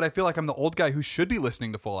 I know, but I feel like I'm the old guy who should be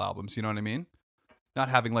listening to full albums. You know what I mean? Not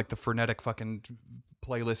having the frenetic fucking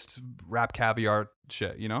playlist rap caviar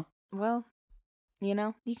shit, Well,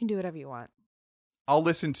 you can do whatever you want. I'll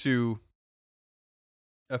listen to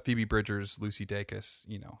a Phoebe Bridgers, Lucy Dacus,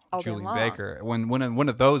 All day Julian long. Baker. When one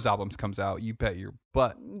of those albums comes out, you bet your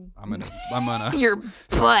butt I'm gonna Your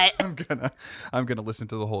butt. I'm gonna listen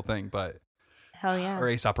to the whole thing. But Hell yeah. or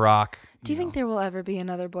Aesop Rock. Do you think there will ever be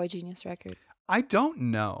another Boy Genius record? I don't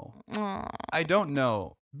know. Aw. I don't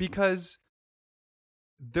know because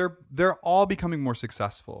they're all becoming more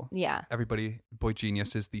successful. Yeah. Everybody, Boy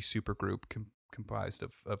Genius is the super group comprised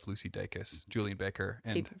of Lucy Dacus, Julian Baker,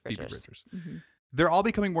 and Phoebe Bridgers. Mm-hmm. They're all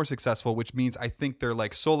becoming more successful, which means I think their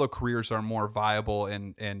solo careers are more viable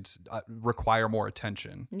and require more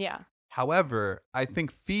attention. Yeah. However, I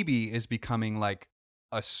think Phoebe is becoming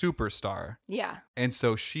a superstar. Yeah. And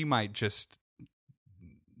so she might just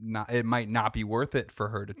it might not be worth it for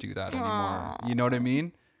her to do that anymore. Aww. You know what I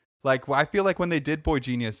mean? I feel like when they did Boy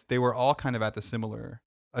Genius, they were all kind of at a similar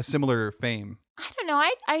fame. I don't know.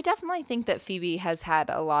 I definitely think that Phoebe has had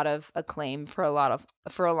a lot of acclaim for a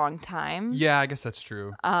long time. Yeah, I guess that's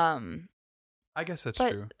true. I guess that's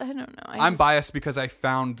but true. I don't know. I'm biased because I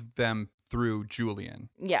found them through Julian.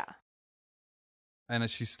 Yeah. And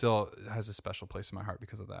she still has a special place in my heart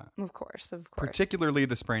because of that. Of course. Particularly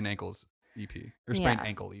the Sprained Ankles EP or Sprained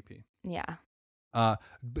Ankle EP. Yeah.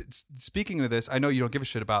 But speaking of this, I know you don't give a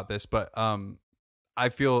shit about this, but I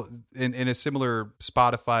feel in a similar,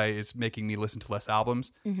 Spotify is making me listen to less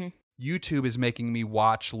albums. Mm-hmm. YouTube is making me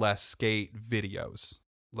watch less skate videos,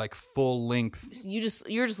 full length. You're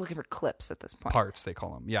just looking for clips at this point. Parts they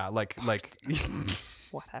call them. Yeah,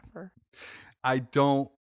 whatever.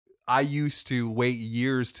 I used to wait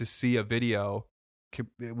years to see a video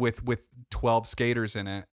with 12 skaters in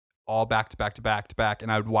it, all back to back to back to back, and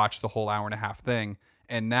I would watch the whole hour and a half thing.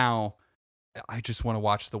 And now I just want to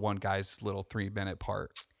watch the one guy's little 3-minute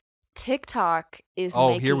part. TikTok is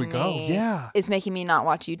here we go. Yeah. Is making me not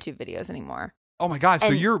watch YouTube videos anymore. Oh my God. So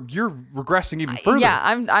you're regressing even further. Yeah,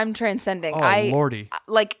 I'm transcending. Oh Lordy.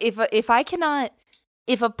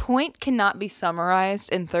 If a point cannot be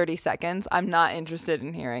summarized in 30 seconds, I'm not interested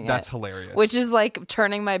in hearing it. That's hilarious. Which is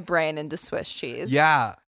turning my brain into Swiss cheese.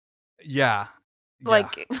 Yeah. Yeah.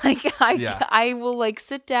 Like I will like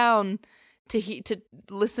sit down to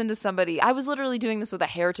listen to somebody. I was literally doing this with a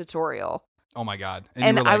hair tutorial. Oh my God.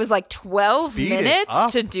 And I was like 12 "Speed it minutes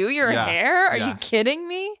up." to do your Yeah, hair? Are yeah. you kidding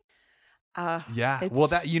me? Yeah. Well,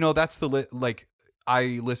 that's the like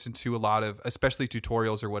I listen to a lot of, especially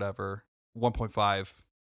tutorials or whatever, 1.5,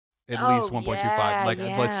 at least 1.25. Yeah, Like,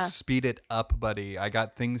 yeah. let's speed it up, buddy. I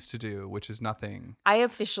got things to do, which is nothing. I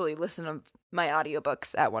officially listen to my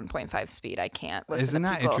audiobooks at 1.5 speed. I can't listen Isn't to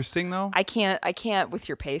that people. interesting though? I can't with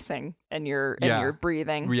your pacing and your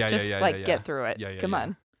breathing. Yeah, Just yeah. get through it. Yeah, Come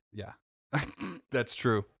on. Yeah. That's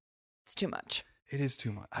true. It's too much. It is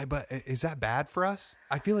too much. But is that bad for us?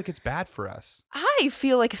 I feel like it's bad for us. I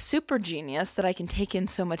feel like a super genius that I can take in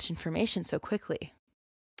so much information so quickly.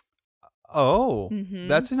 Oh, Mhm.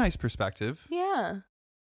 that's a nice perspective. Yeah.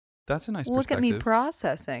 That's a nice Look perspective. at me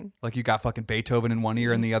processing. Like you got fucking Beethoven in one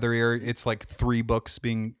ear and the other ear. It's like 3 books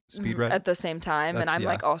being speed read. At the same time. And That's- I'm yeah.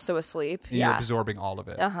 like also asleep. And you're Yeah. absorbing all of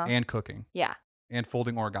it. Uh-huh. And cooking. Yeah. And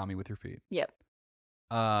folding origami with your feet. Yep.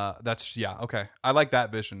 Okay. I like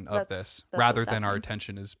that vision of That's this. what's Rather than our happening.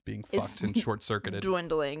 attention is being Is fucked and short circuited.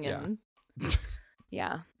 Dwindling Yeah. and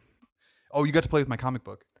yeah. Oh, you got to play with my comic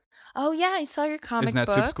book. Oh yeah, I saw your comic Isn't that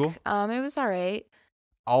book. super cool? It was all right.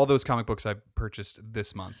 All those comic books I purchased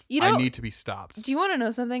this month. You I know- need to be stopped. Do you want to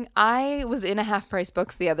know something? I was in a Half Price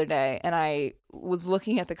Books the other day and I was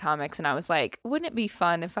looking at the comics and I was like, wouldn't it be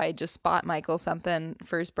fun if I just bought Michael something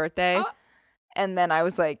for his birthday? And then I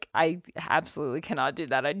was like, I absolutely cannot do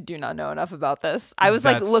that. I do not know enough about this. I was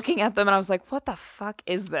like That's- looking at them and I was like, what the fuck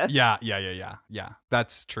is this? Yeah.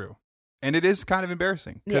 That's true. And it is kind of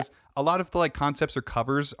embarrassing because a lot of the like concepts or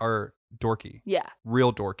covers are dorky. Yeah.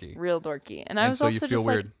 Real dorky. Real dorky. And I And was so you also feel just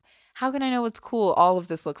weird. like, how can I know what's cool? All of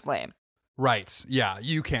this looks lame. Right. Yeah.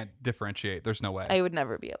 You can't differentiate. There's no way. I would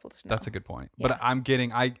never be able to know. That's a good point. Yeah. But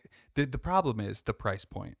the problem is the price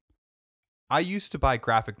point. I used to buy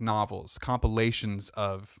graphic novels, compilations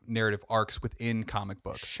of narrative arcs within comic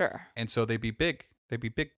books. Sure. And so they'd be big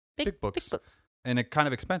books. Big books. And it kind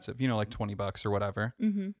of expensive, like $20 or whatever.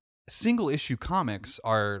 Mm-hmm. Single issue comics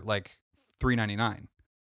are like $3.99.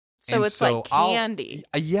 So And it's so like candy.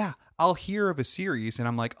 I'll hear of a series and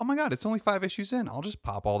I'm like, oh my God, it's only 5 issues in. I'll just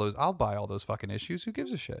pop all those. I'll buy all those fucking issues. Who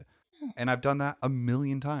gives a shit? And I've done that a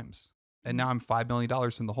million times. And now I'm $5 million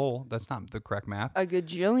in the hole. That's not the correct math. A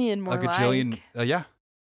gajillion more A gajillion. like. Yeah.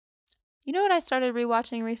 You know what I started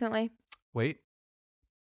rewatching recently? Wait.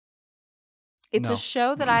 It's No. a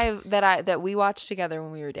show that we watched together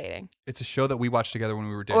when we were dating. It's a show that we watched together when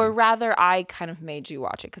we were dating. Or rather, I kind of made you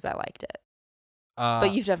watch it because I liked it.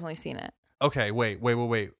 But you've definitely seen it. Okay. Wait.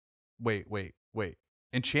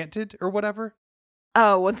 Enchanted or whatever?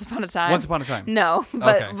 Oh, Once Upon a Time. Once Upon a Time. No,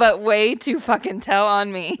 Okay. but way to fucking tell on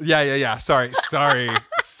me. Yeah. Sorry.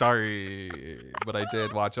 But I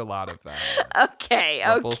did watch a lot of that. Okay.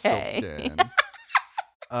 Rumpelstiltskin.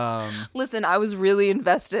 Listen, I was really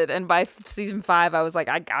invested, and by season 5, I was like,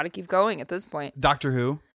 I gotta keep going at this point. Doctor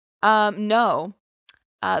Who. No,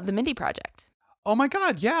 The Mindy Project. Oh my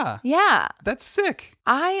God. Yeah. Yeah, That's sick.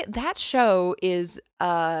 that show is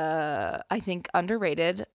I think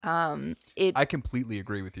underrated. I completely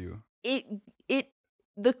agree with you.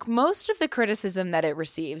 The most of the criticism that it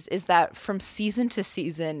receives is that from season to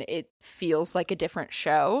season it feels like a different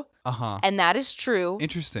show, Uh-huh. and that is true.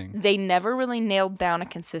 Interesting. They never really nailed down a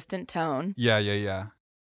consistent tone, Yeah.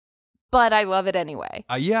 but I love it anyway.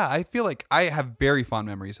 Yeah, I feel like I have very fond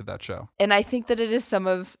memories of that show. And I think that it is some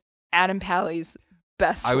of Adam Pally's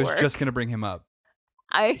best I was work. just going to bring him up.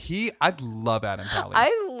 I love Adam Pally.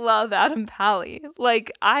 I love Adam Pally.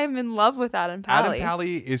 Like, I'm in love with Adam Pally. Adam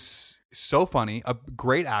Pally is so funny, a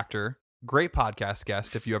great actor, great podcast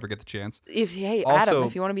guest if you ever get the chance. Adam, Also-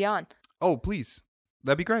 if you want to be on. Oh, please.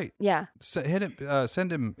 That'd be great. Yeah.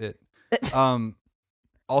 Send him it.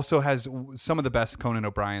 Also has some of the best Conan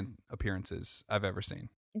O'Brien appearances I've ever seen.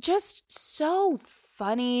 Just so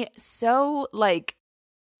funny, so like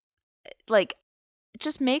it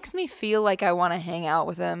just makes me feel like I want to hang out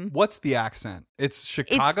with him. What's the accent? It's It's,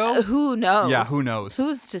 Chicago? who knows? Yeah, who knows?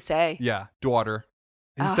 Who's to say? Yeah, daughter.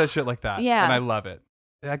 He Ugh, says shit like that. yeah. And I love it.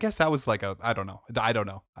 I guess that was like I don't know. I don't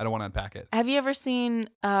want to unpack it. Have you ever seen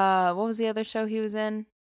what was the other show he was in?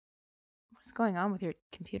 What's going on with your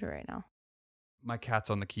computer right now? My cat's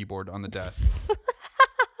on the keyboard on the desk.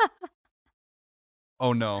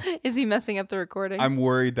 Oh no. Is he messing up the recording? I'm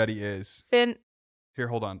worried that he is. Finn. Here,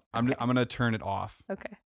 hold on. I'm going to turn it off.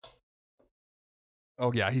 Okay.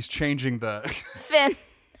 Oh yeah, he's changing the Finn.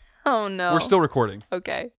 Oh no. We're still recording.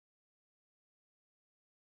 Okay.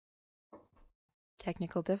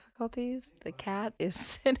 Technical difficulties. The cat is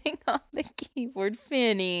sitting on the keyboard.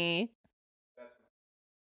 Finny.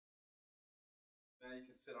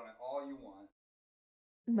 sit on it all you want.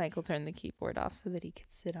 Michael turned the keyboard off so that he could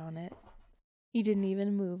sit on it. He didn't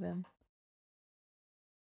even move him.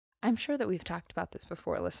 I'm sure that we've talked about this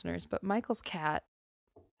before, listeners, but Michael's cat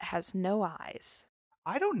has no eyes.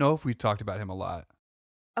 I don't know if we talked about him a lot.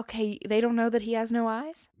 Okay, they don't know that he has no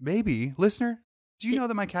eyes? Maybe. Listener, do you know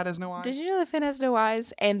that my cat has no eyes? Did you know that Finn has no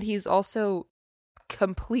eyes? And he's also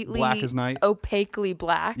completely Black as night? opaquely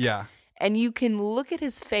black. Yeah. And you can look at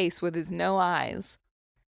his face with his no eyes,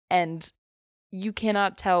 and you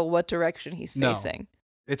cannot tell what direction he's facing.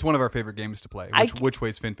 It's one of our favorite games to play. Which way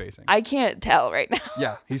is Finn facing? I can't tell right now.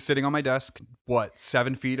 Yeah, he's sitting on my desk,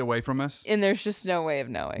 7 feet away from us? And there's just no way of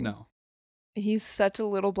knowing. No. He's such a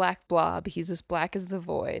little black blob. He's as black as the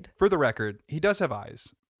void. For the record, he does have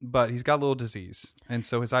eyes, but he's got a little disease, and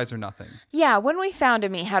so his eyes are nothing. Yeah, when we found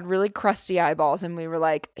him, he had really crusty eyeballs, and we were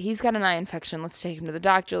like, he's got an eye infection. Let's take him to the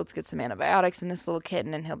doctor. Let's get some antibiotics in this little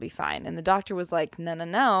kitten, and he'll be fine. And the doctor was like,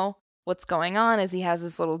 no. What's going on is he has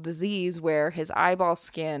this little disease where his eyeball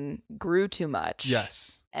skin grew too much.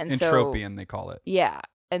 Yes. And entropion, they call it. Yeah.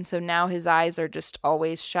 And so now his eyes are just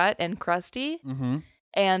always shut and crusty. Mm-hmm.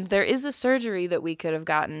 And there is a surgery that we could have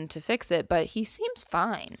gotten to fix it, but he seems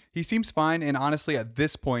fine. He seems fine, and honestly, at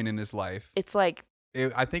this point in his life, it's like...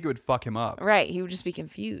 I think it would fuck him up. Right. He would just be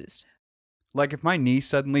confused. Like if my knee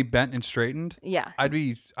suddenly bent and straightened, yeah, I'd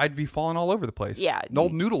be falling all over the place. Yeah.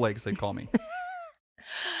 Old noodle legs, they call me.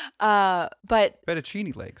 But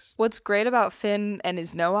fettuccine legs. What's great about Finn and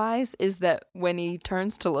his no eyes is that when he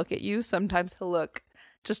turns to look at you, sometimes he'll look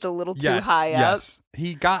just a little too high up. Yes.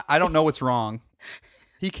 I don't know what's wrong.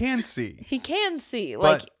 He can see. He can see.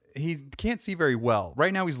 But he can't see very well.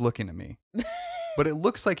 Right now he's looking at me. But it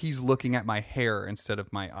looks like he's looking at my hair instead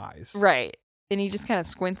of my eyes. Right. And he just kind of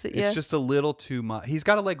squints at you. It's just a little too much. He's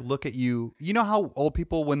got to look at you. You know how old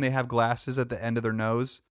people, when they have glasses at the end of their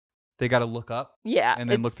nose, they got to look up? Yeah. And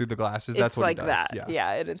then look through the glasses? That's what he does. That.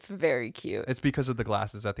 Yeah, and it's very cute. It's because of the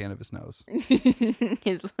glasses at the end of his nose.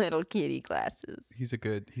 His little kitty glasses. He's a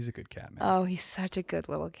good cat, man. Oh, he's such a good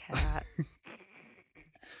little cat.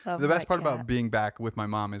 The best part about being back with my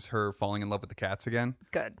mom is her falling in love with the cats again.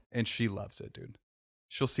 Good. And she loves it, dude.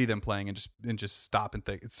 She'll see them playing and just stop and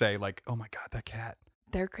say like, "Oh my god, that cat."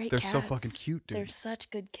 They're great. They're cats. so fucking cute, dude. They're such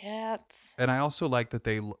good cats. And I also like that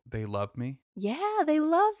they love me. Yeah, they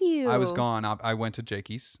love you. I was gone. I went to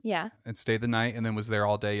Jakey's. Yeah. And stayed the night, and then was there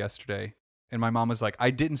all day yesterday. And my mom was like, "I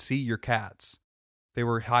didn't see your cats. They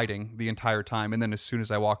were hiding the entire time. And then as soon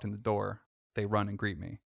as I walked in the door, they run and greet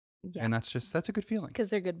me." Yeah. And that's a good feeling. Because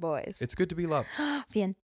they're good boys. It's good to be loved.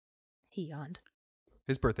 Finn. He yawned.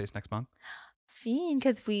 His birthday's next month. Finn,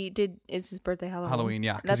 because is his birthday Halloween? Halloween,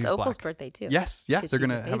 yeah. That's he's Opal's black. birthday too. Yes, yeah. They're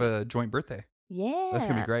going to have a joint birthday. Yeah. That's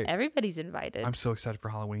going to be great. Everybody's invited. I'm so excited for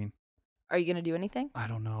Halloween. Are you going to do anything? I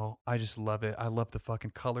don't know. I just love it. I love the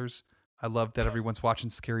fucking colors. I love that everyone's watching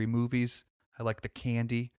scary movies. I like the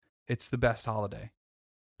candy. It's the best holiday.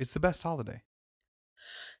 It's the best holiday.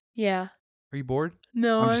 Yeah. Are you bored?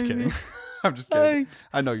 No. I'm just kidding. I'm just kidding.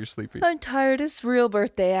 I know you're sleepy. I'm tired. It's real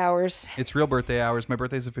birthday hours. It's real birthday hours. My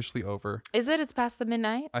birthday's officially over. Is it? It's past the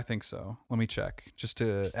midnight? I think so. Let me check. Just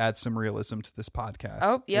to add some realism to this podcast.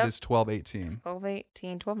 Oh, yeah. It is 12:18.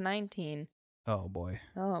 12:18, 12:19. Oh boy.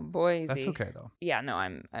 Oh boy. That's okay though. Yeah, no,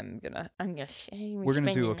 I'm gonna we're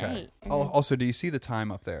gonna do okay. Oh, also, do you see the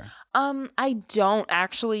time up there? I don't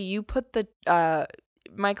actually. You put the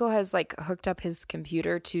Michael has hooked up his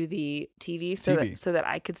computer to the TV so that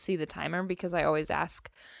I could see the timer, because I always ask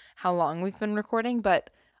how long we've been recording, but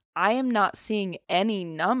I am not seeing any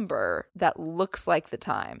number that looks like the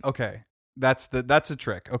time. Okay. That's a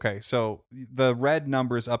trick. Okay. So the red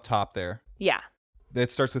numbers up top there. Yeah.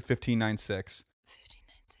 It starts with 1596.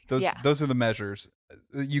 1596. Those are the measures.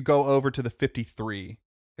 You go over to the 53.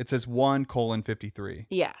 It says 1:53.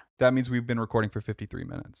 Yeah. That means we've been recording for 53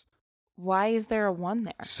 minutes. Why is there a 1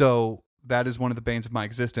 there? So that is one of the banes of my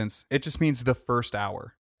existence. It just means the first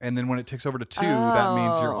hour. And then when it ticks over to 2, that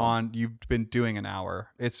means you've been doing an hour.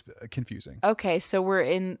 It's confusing. Okay, so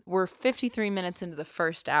we're 53 minutes into the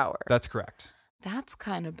first hour. That's correct. That's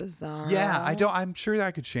kind of bizarre. Yeah, I'm sure that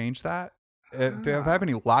I could change that. If I have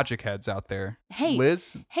any logic heads out there. Hey,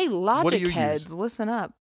 Liz. Hey, logic heads, listen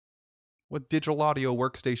up. What digital audio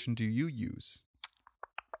workstation do you use?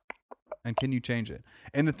 And can you change it?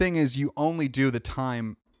 And the thing is, you only do the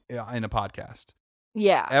time in a podcast.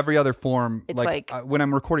 Yeah. Every other form, it's when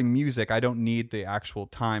I'm recording music, I don't need the actual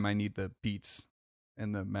time. I need the beats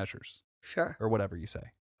and the measures. Sure. Or whatever you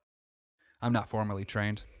say. I'm not formally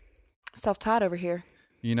trained. Self-taught over here.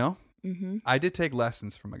 You know? Mm-hmm. I did take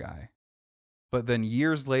lessons from a guy. But then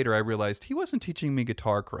years later, I realized he wasn't teaching me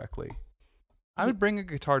guitar correctly. I would bring a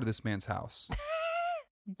guitar to this man's house.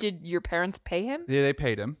 Did your parents pay him? Yeah, they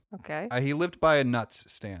paid him. Okay. He lived by a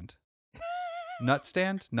nuts stand. Nuts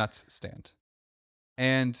stand.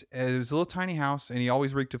 And it was a little tiny house, and he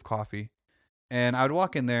always reeked of coffee. And I would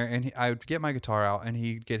walk in there, and I would get my guitar out, and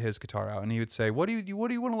he'd get his guitar out, and he would say, "What do you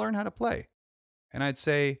want to learn how to play?" And I'd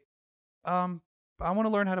say, "I want to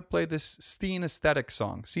learn how to play this Scene Aesthetic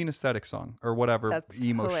song, or whatever That's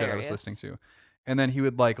emo shit I was hilarious. listening to." And then he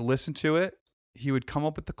would like listen to it. He would come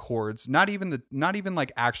up with the chords, not even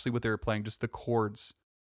like actually what they were playing, just the chords.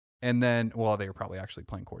 And then, well, they were probably actually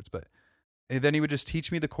playing chords, but then he would just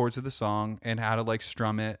teach me the chords of the song and how to like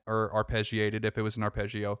strum it or arpeggiate it if it was an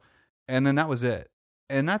arpeggio. And then that was it.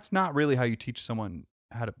 And that's not really how you teach someone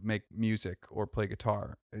how to make music or play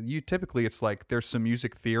guitar. Typically it's like there's some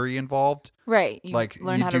music theory involved. Right. You Like,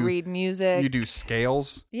 learn you how to do- read music. You do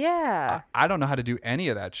scales. Yeah. I don't know how to do any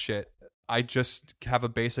of that shit. I just have a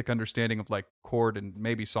basic understanding of like chord and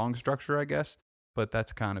maybe song structure, I guess. But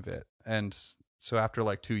that's kind of it. And so after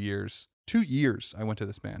like 2 years, I went to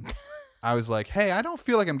this man. I was like, hey, I don't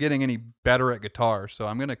feel like I'm getting any better at guitar, so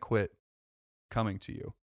I'm going to quit coming to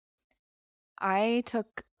you. I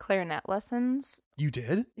took clarinet lessons. You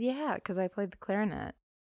did? Yeah, because I played the clarinet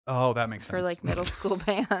Oh, that makes sense. for like middle school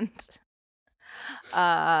band.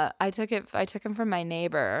 I took him from my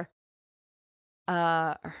neighbor.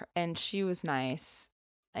 And she was nice.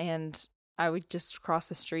 And I would just cross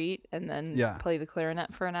the street and then play the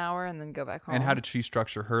clarinet for an hour and then go back home. And how did she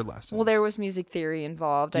structure her lessons? Well, there was music theory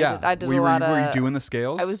involved. Yeah. I did were a lot Were you of. doing the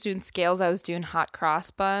scales? I was doing scales. I was doing hot cross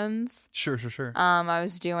buns. Sure. I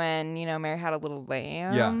was doing, Mary Had a Little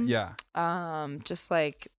Lamb. Yeah. Just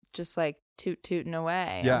like tooting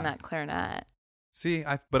away on that clarinet. See,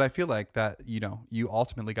 but I feel like that, you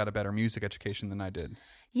ultimately got a better music education than I did.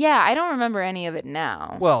 Yeah, I don't remember any of it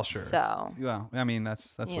now. Well, sure. So, well, I mean,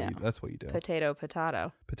 that's what you do. Potato.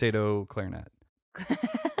 Potato clarinet.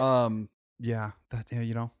 Yeah, I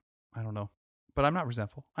don't know, but I'm not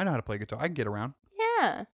resentful. I know how to play guitar. I can get around.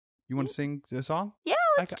 Yeah. You want to sing a song? Yeah,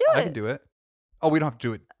 let's do it. I can do it. Oh, we don't have to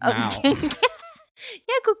do it now.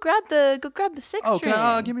 Yeah, go grab the sixth string.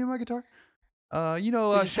 Can give me my guitar.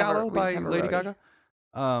 Shallow by Lady Gaga.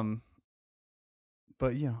 But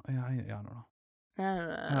I don't know.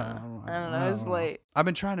 I don't know. It's late. I've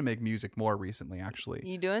been trying to make music more recently, actually.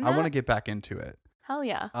 You doing that? I want to get back into it. Hell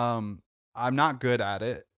yeah. I'm not good at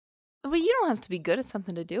it. But you don't have to be good at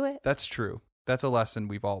something to do it. That's true. That's a lesson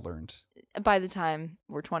we've all learned. By the time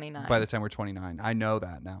we're 29. I know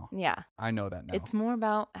that now. Yeah. I know that now. It's more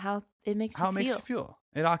about how it makes you feel. How it makes you feel.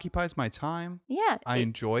 It occupies my time. Yeah. I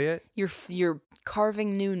enjoy it. You're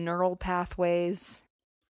carving new neural pathways.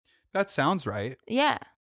 That sounds right. Yeah.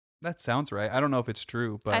 That sounds right. I don't know if it's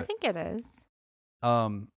true, but I think it is.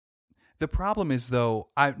 The problem is though,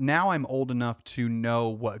 I'm old enough to know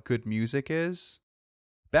what good music is.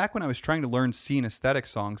 Back when I was trying to learn scene aesthetic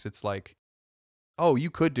songs, it's like, oh,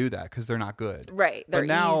 you could do that because they're not good. Right. They're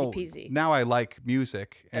now, easy peasy. Now I like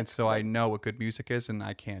music, and That's so cool. I know what good music is, and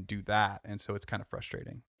I can't do that, and so it's kind of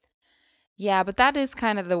frustrating. Yeah, but that is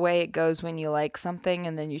kind of the way it goes when you like something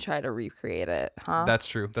and then you try to recreate it, huh? That's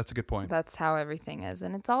true. That's a good point. That's how everything is.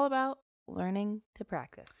 And it's all about learning to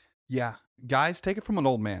practice. Yeah. Guys, take it from an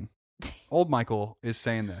old man. Old Michael is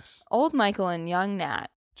saying this. Old Michael and young Nat.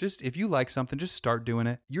 Just if you like something, just start doing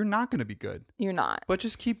it. You're not going to be good. You're not. But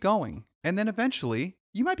just keep going. And then eventually,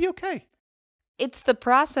 you might be okay. It's the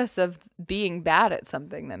process of being bad at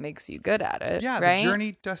something that makes you good at it. Yeah, right? the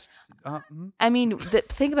journey just... I mean,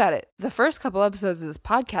 think about it. The first couple episodes of this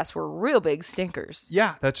podcast were real big stinkers.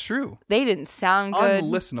 Yeah, that's true. They didn't sound good.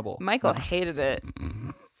 Unlistenable. Michael hated it.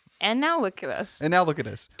 And now look at us. And now look at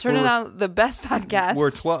us. Turning out the best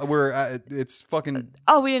podcast. It's fucking...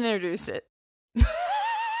 Oh, we didn't introduce it.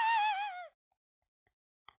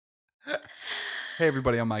 Hey,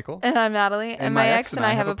 everybody, I'm Michael. And I'm Natalie. And my ex and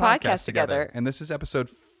I have a podcast together. And this is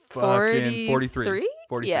episode fucking 43.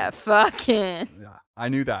 43. Yeah, fucking. Yeah, I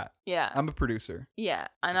knew that. Yeah. I'm a producer. Yeah,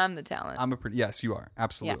 and I'm the talent. Yes, you are.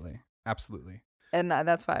 Absolutely. Yeah. Absolutely. And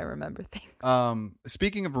that's why I remember things.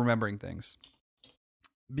 Speaking of remembering things,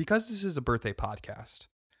 because this is a birthday podcast,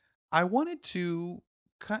 I wanted to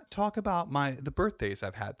talk about the birthdays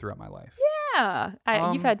I've had throughout my life. Yeah.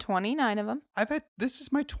 You've had 29 of them. This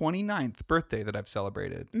is my 29th birthday that I've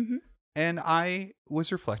celebrated. Mm-hmm. And I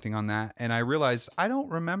was reflecting on that, and I realized I don't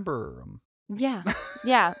remember them. Yeah.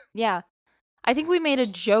 Yeah. I think we made a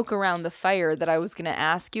joke around the fire that I was going to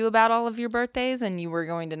ask you about all of your birthdays, and you were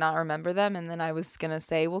going to not remember them. And then I was going to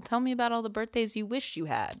say, well, tell me about all the birthdays you wished you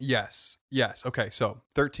had. Yes. Okay, so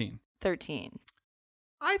 13. 13.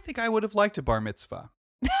 I think I would have liked a bar mitzvah.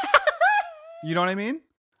 You know what I mean?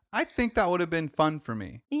 I think that would have been fun for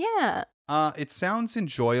me. Yeah. It sounds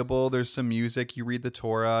enjoyable. There's some music. You read the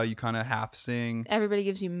Torah. You kind of half sing. Everybody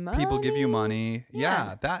gives you money. People give you money. Yeah.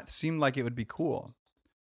 Yeah, that seemed like it would be cool.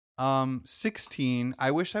 16,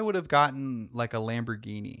 I wish I would have gotten like a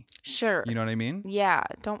Lamborghini. Sure. You know what I mean? Yeah,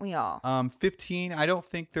 don't we all? 15, I don't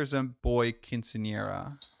think there's a boy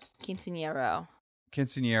quinceañera. Quinceañero.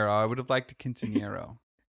 Quinceañero. I would have liked a quinceañero.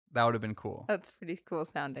 That would have been cool. That's pretty cool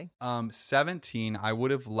sounding. 17, I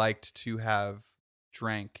would have liked to have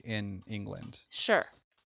drank in England. Sure.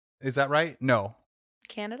 Is that right? No.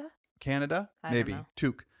 Canada? Canada? I don't Maybe. know.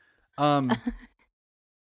 Took.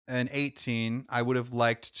 And 18, I would have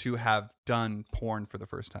liked to have done porn for the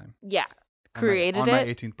first time. Yeah. On Created my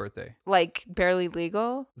it? 18th birthday. Like barely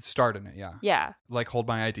legal? Start in it, yeah. Yeah. Like hold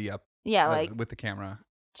my ID up Yeah, like, with the camera.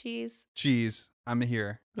 cheese. Cheese. I'm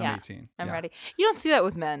here. I'm Yeah, 18. I'm Yeah. ready. You don't see that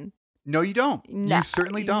with men. No, you don't. No, You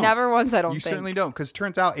certainly don't. Never once, I don't You think. certainly don't, because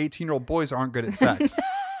turns out 18-year-old boys aren't good at sex.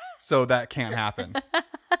 So that can't happen.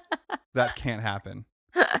 That can't happen.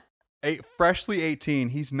 Freshly 18,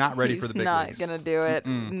 he's not ready for the big leagues. He's not gonna do it.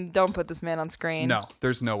 Mm-mm. Don't put this man on screen. No,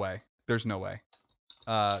 there's no way. There's no way.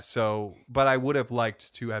 But I would have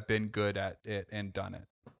liked to have been good at it and done it.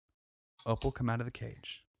 Opal, come out of the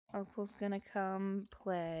cage. Opal's gonna come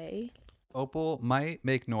play. Opal might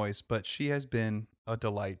make noise, but she has been a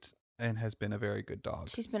delight and has been a very good dog.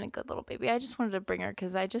 She's been a good little baby. I just wanted to bring her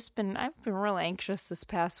because I've been real anxious this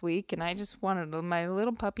past week, and I just wanted my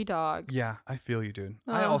little puppy dog. Yeah, I feel you, dude.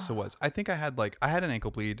 I Ugh. also was. I think I had an ankle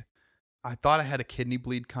bleed. I thought I had a kidney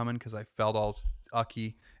bleed coming because I felt all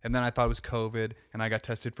ucky, and then I thought it was COVID, and I got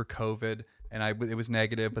tested for COVID, and it was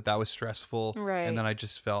negative, but that was stressful. Right. And then I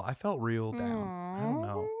felt real down. I don't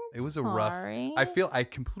know. It was sorry. I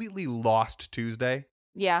completely lost Tuesday.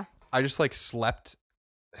 Yeah. I just like slept.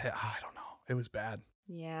 I don't know. It was bad.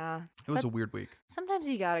 Yeah. It was But a weird week. sometimes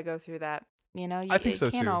you gotta go through that. You know, I think so,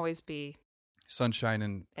 it can't too. always be Sunshine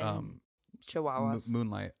and chihuahuas.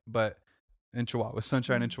 moonlight, but in Chihuahuas,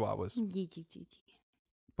 sunshine and Chihuahuas.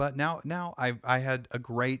 But now I had a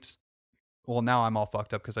great. Well, now I'm all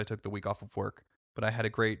fucked up because I took the week off of work. But I had a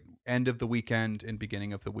great end of the weekend and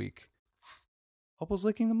beginning of the week. Opal's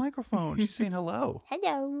licking the microphone. She's saying hello.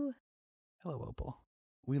 Hello. Hello, Opal.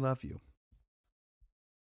 We love you.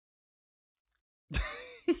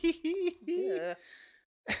 Yeah.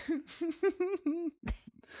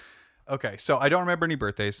 Okay, so I don't remember any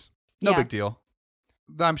birthdays. No Yeah. big deal.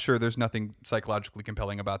 I'm sure there's nothing psychologically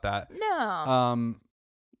compelling about that. No.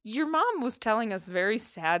 Your mom was telling us very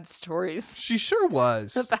sad stories She sure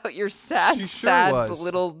was. about your sad, She sure sad was.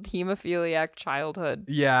 little hemophiliac childhood.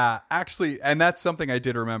 Yeah, actually, and that's something I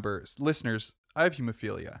did remember. Listeners, I have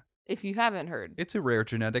hemophilia. If you haven't heard. It's a rare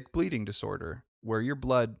genetic bleeding disorder where your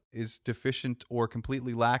blood is deficient or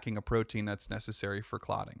completely lacking a protein that's necessary for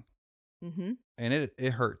clotting. Mm-hmm. And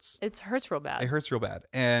it hurts. It hurts real bad. It hurts real bad.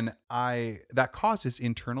 And that causes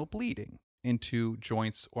internal bleeding into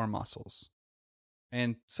joints or muscles.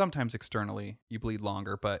 And sometimes externally you bleed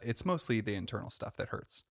longer, but it's mostly the internal stuff that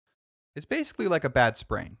hurts. It's basically like a bad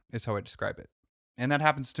sprain is how I describe it. And that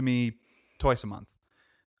happens to me twice a month.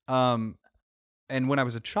 And when I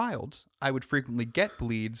was a child, I would frequently get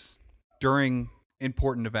bleeds during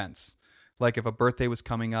important events. Like if a birthday was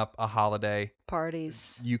coming up, a holiday,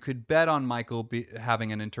 Parties. you could bet on Michael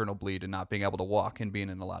having an internal bleed and not being able to walk and being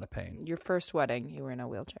in a lot of pain. Your first wedding, you were in a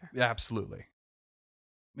wheelchair. Absolutely.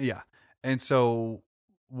 Yeah. And so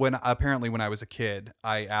when I was a kid,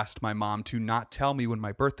 I asked my mom to not tell me when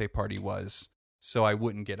my birthday party was so I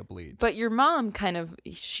wouldn't get a bleed. But your mom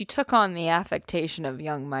she took on the affectation of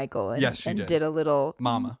young Michael and, Yes, she and did. did a little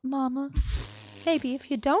Mama. Maybe if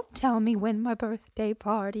you don't tell me when my birthday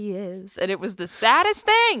party is. And it was the saddest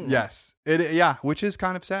thing. Yes. Which is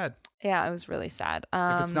kind of sad. Yeah, it was really sad.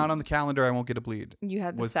 If it's not on the calendar, I won't get a bleed. You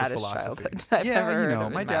had the was saddest philosophy. childhood I've ever heard of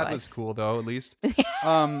in my dad was life. cool though, at least.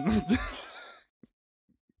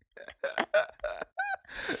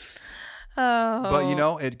 Oh.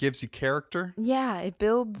 But it gives you character. Yeah, it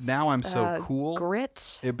builds. Now I'm so cool.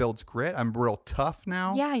 Grit. It builds grit. I'm real tough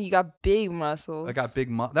now. Yeah, you got big muscles. I got big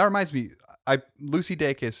That reminds me, Lucy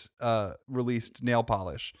Dacus released nail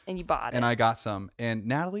polish. And you bought it. And I got some. And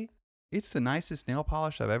Natalie, it's the nicest nail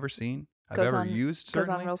polish I've ever seen. I've ever used, goes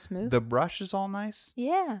certainly. on real smooth. The brush is all nice.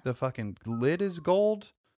 Yeah. The fucking lid is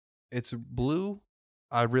gold. It's blue.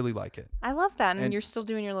 I really like it. I love that. And And- you're still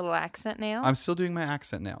doing your little accent nail. I'm still doing my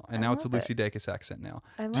accent nail. And I now it's a love Lucy Dacus accent nail.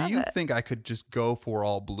 I love Do you it. think I could just go for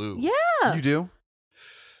all blue? Yeah. You do?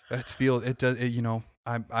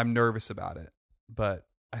 I'm nervous about it, but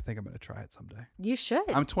I think I'm going to try it someday. You should.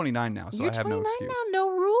 I'm 29 now, so You're I have no 29 excuse. Now, no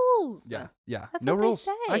rules. rules. Yeah. That's no what they rules.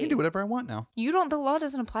 I say. can do whatever I want now. You don't. The law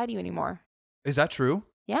doesn't apply to you anymore. Is that true?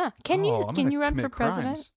 Yeah. Can I'm you gonna run for commit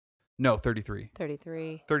president? crimes. No, 33.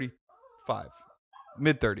 33. 35.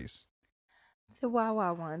 Mid-30s. The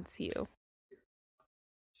Wawa wants you.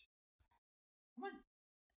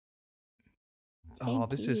 Oh,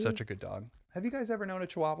 this is such a good dog. Have you guys ever known a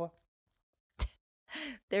Chihuahua?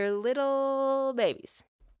 They're little babies.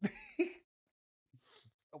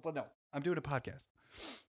 Well, no. I'm doing a podcast.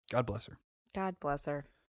 God bless her. God bless her.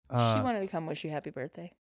 She Uh, wanted to come wish you happy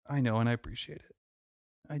birthday. I know, and I appreciate it.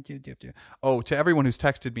 I do. Oh, to everyone who's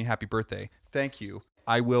texted me happy birthday, thank you.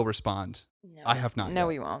 I will respond. No, I have not No, yet.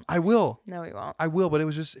 we won't. I will. No, we won't. I will, but it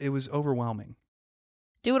was overwhelming.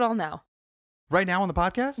 Do it all now. Right now on the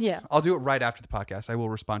podcast? Yeah. I'll do it right after the podcast. I will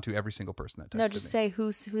respond to every single person that texted No, just me. say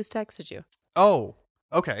who's texted you. Oh,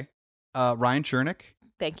 okay. Ryan Chernick,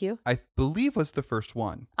 Thank you. I believe was the first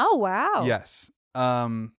one. Oh, wow. Yes.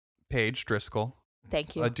 Paige Driscoll,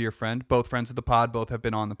 Thank you. a dear friend. Both friends of the pod. Both have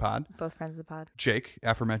been on the pod. Both friends of the pod. Jake,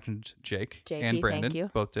 aforementioned Jake, Jakey, and Brandon, thank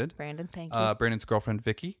you. both did. Brandon, thank you. Brandon's girlfriend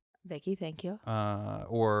Vicky. Vicky, thank you.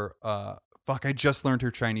 Fuck, I just learned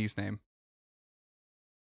her Chinese name.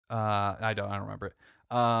 I don't remember it.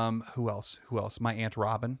 Who else? My Aunt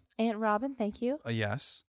Robin. Aunt Robin, thank you.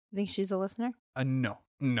 Yes. Think she's a listener? No.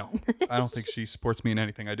 I don't think she supports me in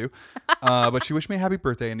anything I do. But she wished me a happy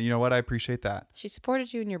birthday, and you know what? I appreciate that. She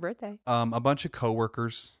supported you in your birthday. A bunch of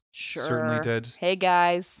coworkers certainly did. Hey,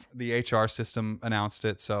 guys. The HR system announced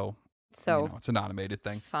it, so it's an automated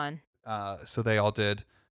thing. Fun. So they all did.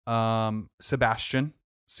 Sebastian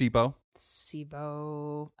Sibo,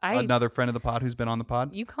 another friend of the pod who's been on the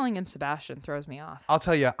pod. You calling him Sebastian throws me off. I'll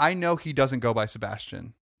tell you, I know he doesn't go by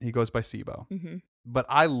Sebastian. He goes by Sibo. Mm-hmm. But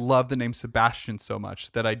I love the name Sebastian so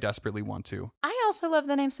much that I desperately want to. I also love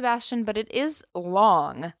the name Sebastian, but it is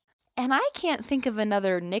long. And I can't think of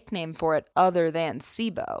another nickname for it other than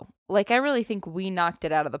Sibo. Like, I really think we knocked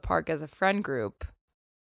it out of the park as a friend group.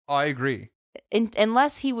 Oh, I agree.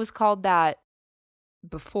 Unless he was called that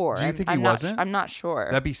before. Do you think he I'm wasn't? I'm not sure.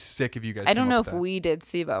 That'd be sick if you guys I don't came know up if with that. we did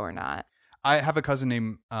Sibo or not. I have a cousin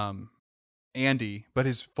named Andy, but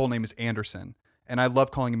his full name is Anderson. And I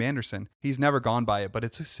love calling him Anderson. He's never gone by it, but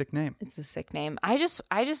it's a sick name. It's a sick name. I just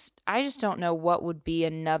don't know what would be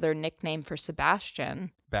another nickname for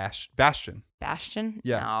Sebastian. Bastion. Bastion?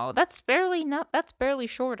 Yeah. No, that's barely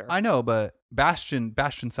shorter. I know, but Bastion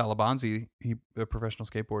Salabanzi, he a professional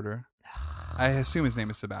skateboarder. I assume his name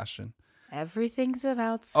is Sebastian. Everything's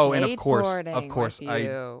about skateboarding. Oh, and of course, with I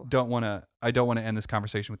you. don't want to end this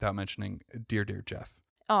conversation without mentioning dear Jeff.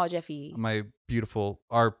 Oh, Jeffy. Our beautiful,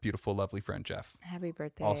 lovely friend Jeff. Happy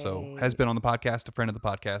birthday. Also has been on the podcast, a friend of the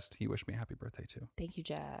podcast. He wished me a happy birthday too. Thank you,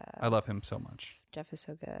 Jeff. I love him so much. Jeff is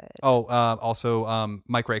so good. Oh, also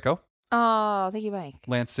Mike Rako, Oh, thank you, Mike.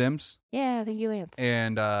 Lance Sims, Yeah, thank you, Lance.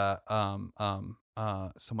 and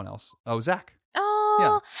someone else. Oh, Zach. Oh,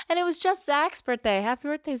 Yeah. and it was just Zach's birthday. Happy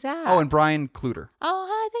birthday, Zach. Oh, and Brian Kluter. Oh,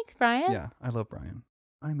 hi. Thanks, Brian. Yeah, I love Brian.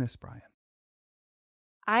 I miss Brian.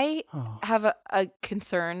 I Oh. have a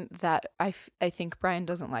concern that I think Brian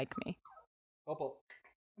doesn't like me. Opal,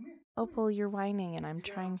 come here. Opal, you're whining, and I'm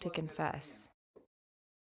trying to confess.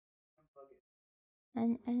 I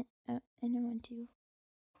don't want to.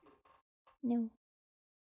 No.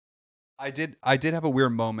 I did have a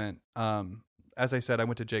weird moment. As I said, I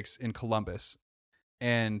went to Jake's in Columbus,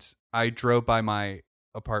 and I drove by my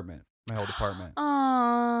apartment, my old apartment.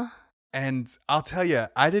 Aww. And I'll tell you,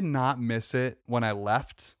 I did not miss it when I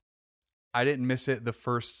left. I didn't miss it the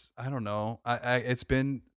first, I don't know. It's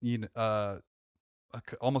been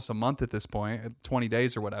almost a month at this point, 20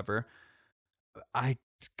 days or whatever. I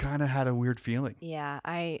kind of had a weird feeling. Yeah,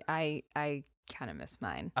 I kind of miss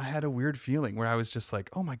mine. I had a weird feeling where I was just like,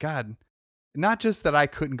 oh my God. Not just that I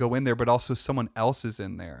couldn't go in there, but also someone else is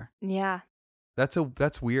in there. Yeah.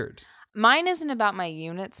 That's weird. Mine isn't about my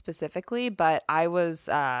unit specifically, but I was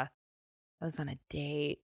on a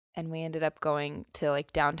date and we ended up going to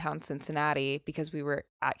like downtown Cincinnati because we were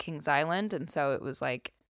at Kings Island, and so it was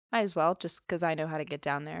like might as well just because I know how to get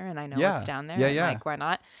down there and I know what's down there. Yeah. Like, why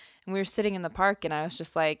not? And we were sitting in the park and I was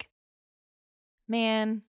just like,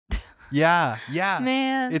 man. Yeah.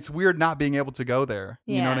 Man. It's weird not being able to go there.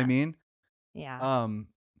 You know what I Yeah. mean? Yeah.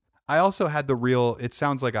 I also had the real, it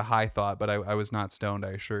sounds like a high thought, but I was not stoned, I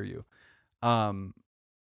assure you.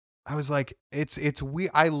 I was like, it's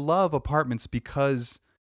weird. I love apartments because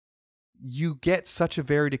you get such a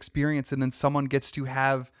varied experience, and then someone gets to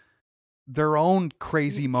have their own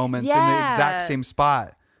crazy moments in the exact same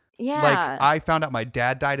spot. Yeah. Like, I found out my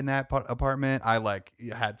dad died in that apartment. I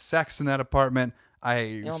had sex in that apartment.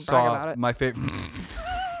 I don't brag saw about it. my favorite.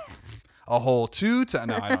 a whole 2 times.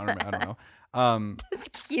 No, I don't know.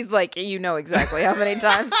 He's like, you know exactly how many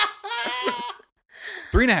times.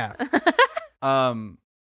 3.5.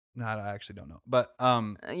 No, I actually don't know. But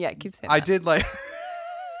yeah, keep saying I that. did like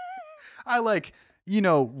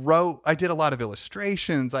wrote, I did a lot of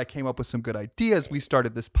illustrations. I came up with some good ideas. We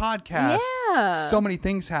started this podcast. Yeah. So many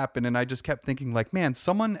things happened. And I just kept thinking like, man,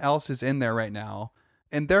 someone else is in there right now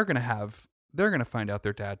and they're going to find out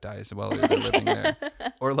their dad dies while they're living there.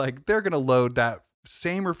 Or like, they're going to load that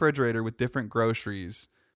same refrigerator with different groceries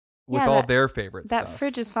with all their favorite that stuff.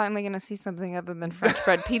 fridge is finally going to see something other than French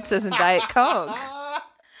bread pizzas and Diet Coke.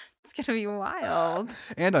 It's going to be wild.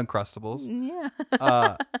 And Uncrustables.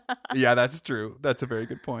 Yeah. Yeah, that's true. That's a very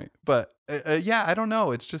good point. But yeah, I don't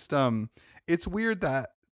know. It's just it's weird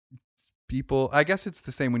that people, I guess it's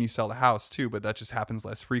the same when you sell a house too, but that just happens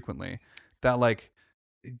less frequently. That like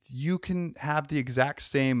you can have the exact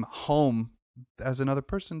same home as another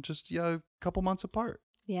person, just a couple months apart.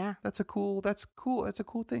 Yeah. That's cool. That's a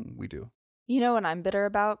cool thing we do. You know what I'm bitter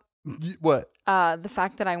about? What? The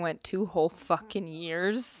fact that I went 2 whole fucking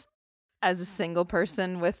years as a single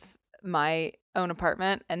person with my own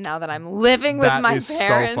apartment, and now that I'm living with my parents.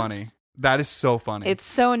 That is so funny. That is so funny. It's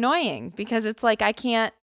so annoying because it's like I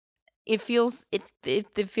can't. It feels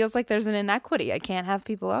like there's an inequity. I can't have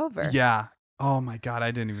people over. Yeah. Oh my God,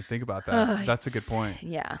 I didn't even think about that. That's a good point.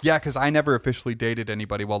 Yeah. Yeah, because I never officially dated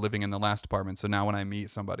anybody while living in the last apartment. So now when I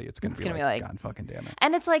meet somebody, it's gonna be like, God fucking damn it.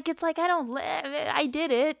 And it's like I don't live. I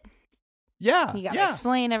did it. Yeah. You gotta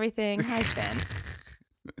explain everything. Hi, Ben.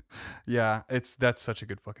 Yeah, that's such a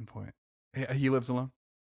good fucking point. He lives alone?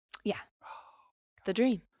 Yeah. The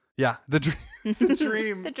dream. Yeah, the dream. The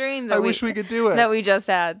dream. The dream. I wish we could do it. That we just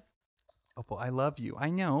had. Oh, well, I love you. I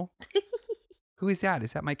know. Who is that?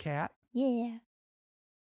 Is that my cat? Yeah.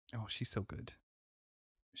 Oh, she's so good.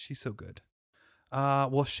 She's so good.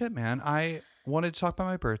 Well, shit, man. I wanted to talk about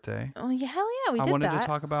my birthday. Oh, yeah, hell yeah, we did that. I wanted to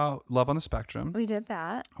talk about Love on the Spectrum. We did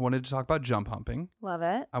that. I wanted to talk about jump humping. Love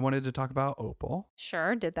it. I wanted to talk about Opal.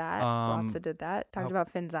 Sure, did that. Lots of did that. Talked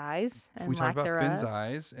about Finn's eyes and we lack talked about thereof. Finn's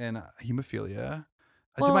eyes and hemophilia.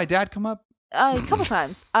 Well, did my dad come up? A couple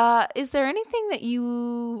times. Is there anything that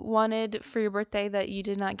you wanted for your birthday that you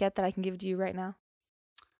did not get that I can give to you right now?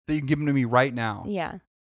 That you can give them to me right now? Yeah.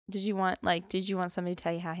 Did you want somebody to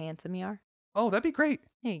tell you how handsome you are? Oh, that'd be great.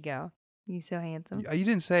 There you go. You're so handsome. You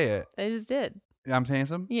didn't say it. I just did. I'm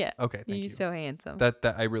handsome? Yeah. Okay, thank you. You're so handsome. That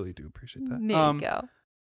I really do appreciate that. There you go.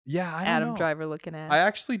 Yeah, I don't Adam know. Driver looking at. I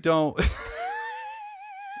actually don't.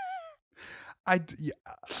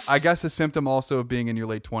 I guess a symptom also of being in your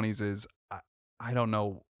late 20s is I don't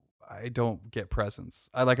know. I don't get presents.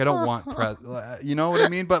 I don't want you know what I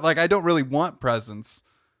mean? But I don't really want presents.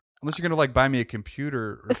 Unless you're going to buy me a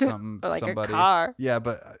computer or something. or somebody. a car. Yeah,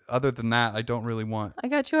 but other than that, I don't really want. I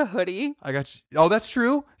got you a hoodie. I got you. Oh, that's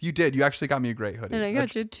true. You did. You actually got me a great hoodie. And I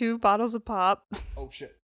got you 2 bottles of pop. Oh,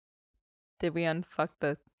 shit. Did we unfuck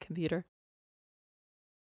the computer?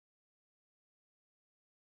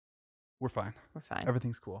 We're fine. We're fine.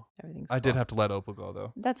 Everything's cool. Everything's cool. I did have to let Opal go,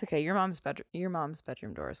 though. That's okay. Your mom's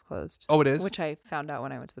bedroom door is closed. Oh, it is? Which I found out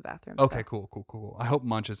when I went to the bathroom. Okay, so. cool. I hope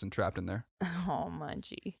Munch isn't trapped in there. Oh,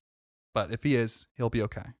 Munchie. But if he is, he'll be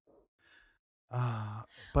okay.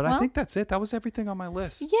 But I think that's it. That was everything on my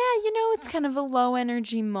list. Yeah, it's kind of a low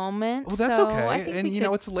energy moment. Well, that's so okay. And,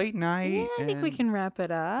 it's a late night. Yeah, I think we can wrap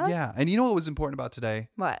it up. Yeah. And you know what was important about today?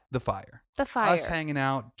 What? The fire. The fire. Us hanging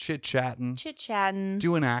out, chit-chatting.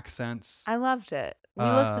 Doing accents. I loved it. We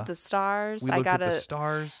looked at the stars. We looked at the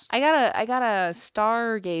stars. I got a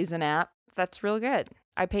stargazing app. That's real good.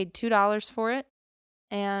 I paid $2 for it.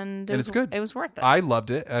 And it's good. It was worth it. I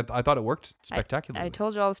loved it. I thought it worked spectacularly. I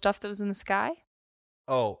told you all the stuff that was in the sky.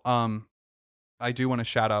 Oh, I do want to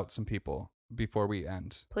shout out some people before we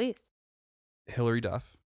end. Please. Hillary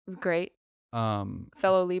Duff. It was great.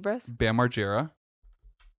 Fellow Libras. Bam Margera.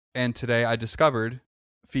 And today I discovered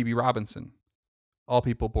Phoebe Robinson. All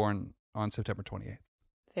people born on September 28th.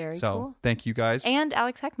 Very cool. So thank you guys. And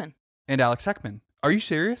Alex Heckman. Are you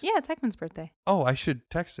serious? Yeah, it's Heckman's birthday. Oh, I should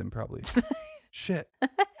text him probably. Shit.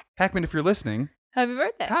 Heckman, if you're listening. Happy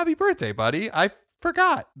birthday. Happy birthday, buddy. I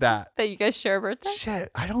forgot that. That you guys share a birthday? Shit.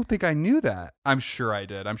 I don't think I knew that. I'm sure I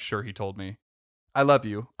did. I'm sure he told me. I love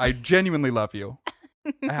you. I genuinely love you.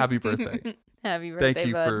 Happy birthday. Happy birthday, Thank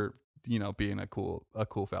you bud. for, being a cool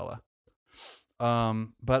fella.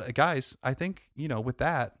 But guys, I think, with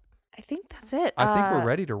that. I think that's it. I think we're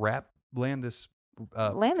ready to land this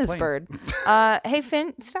plane. bird. Hey,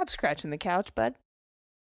 Finn, stop scratching the couch, bud.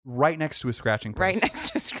 Right next to a scratching post. Right next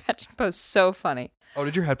to a scratching post. So funny. Oh,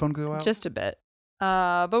 did your headphone go out? Just a bit.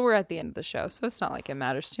 But we're at the end of the show, so it's not like it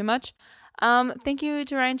matters too much. Thank you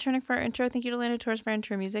to Ryan Chernick for our intro. Thank you to Lana Torres for our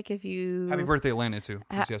intro music. Happy birthday, Lana, too.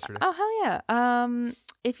 It was yesterday. Oh, hell yeah.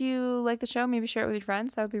 If you like the show, maybe share it with your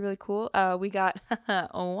friends. That would be really cool. We got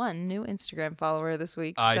one new Instagram follower this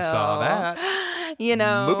week. I saw that. You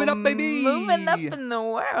know, moving up, baby. Moving up in the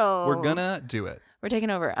world. We're gonna do it. We're taking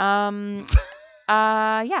over.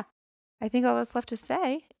 Yeah. I think all that's left to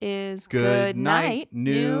say is good night,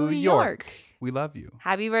 New York. We love you.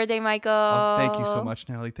 Happy birthday, Michael. Oh, thank you so much,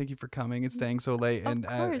 Natalie. Thank you for coming and staying so late. And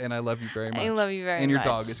I love you very much. I love you very much. And your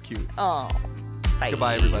dog is cute. Oh, bye.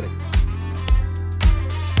 Goodbye, everybody.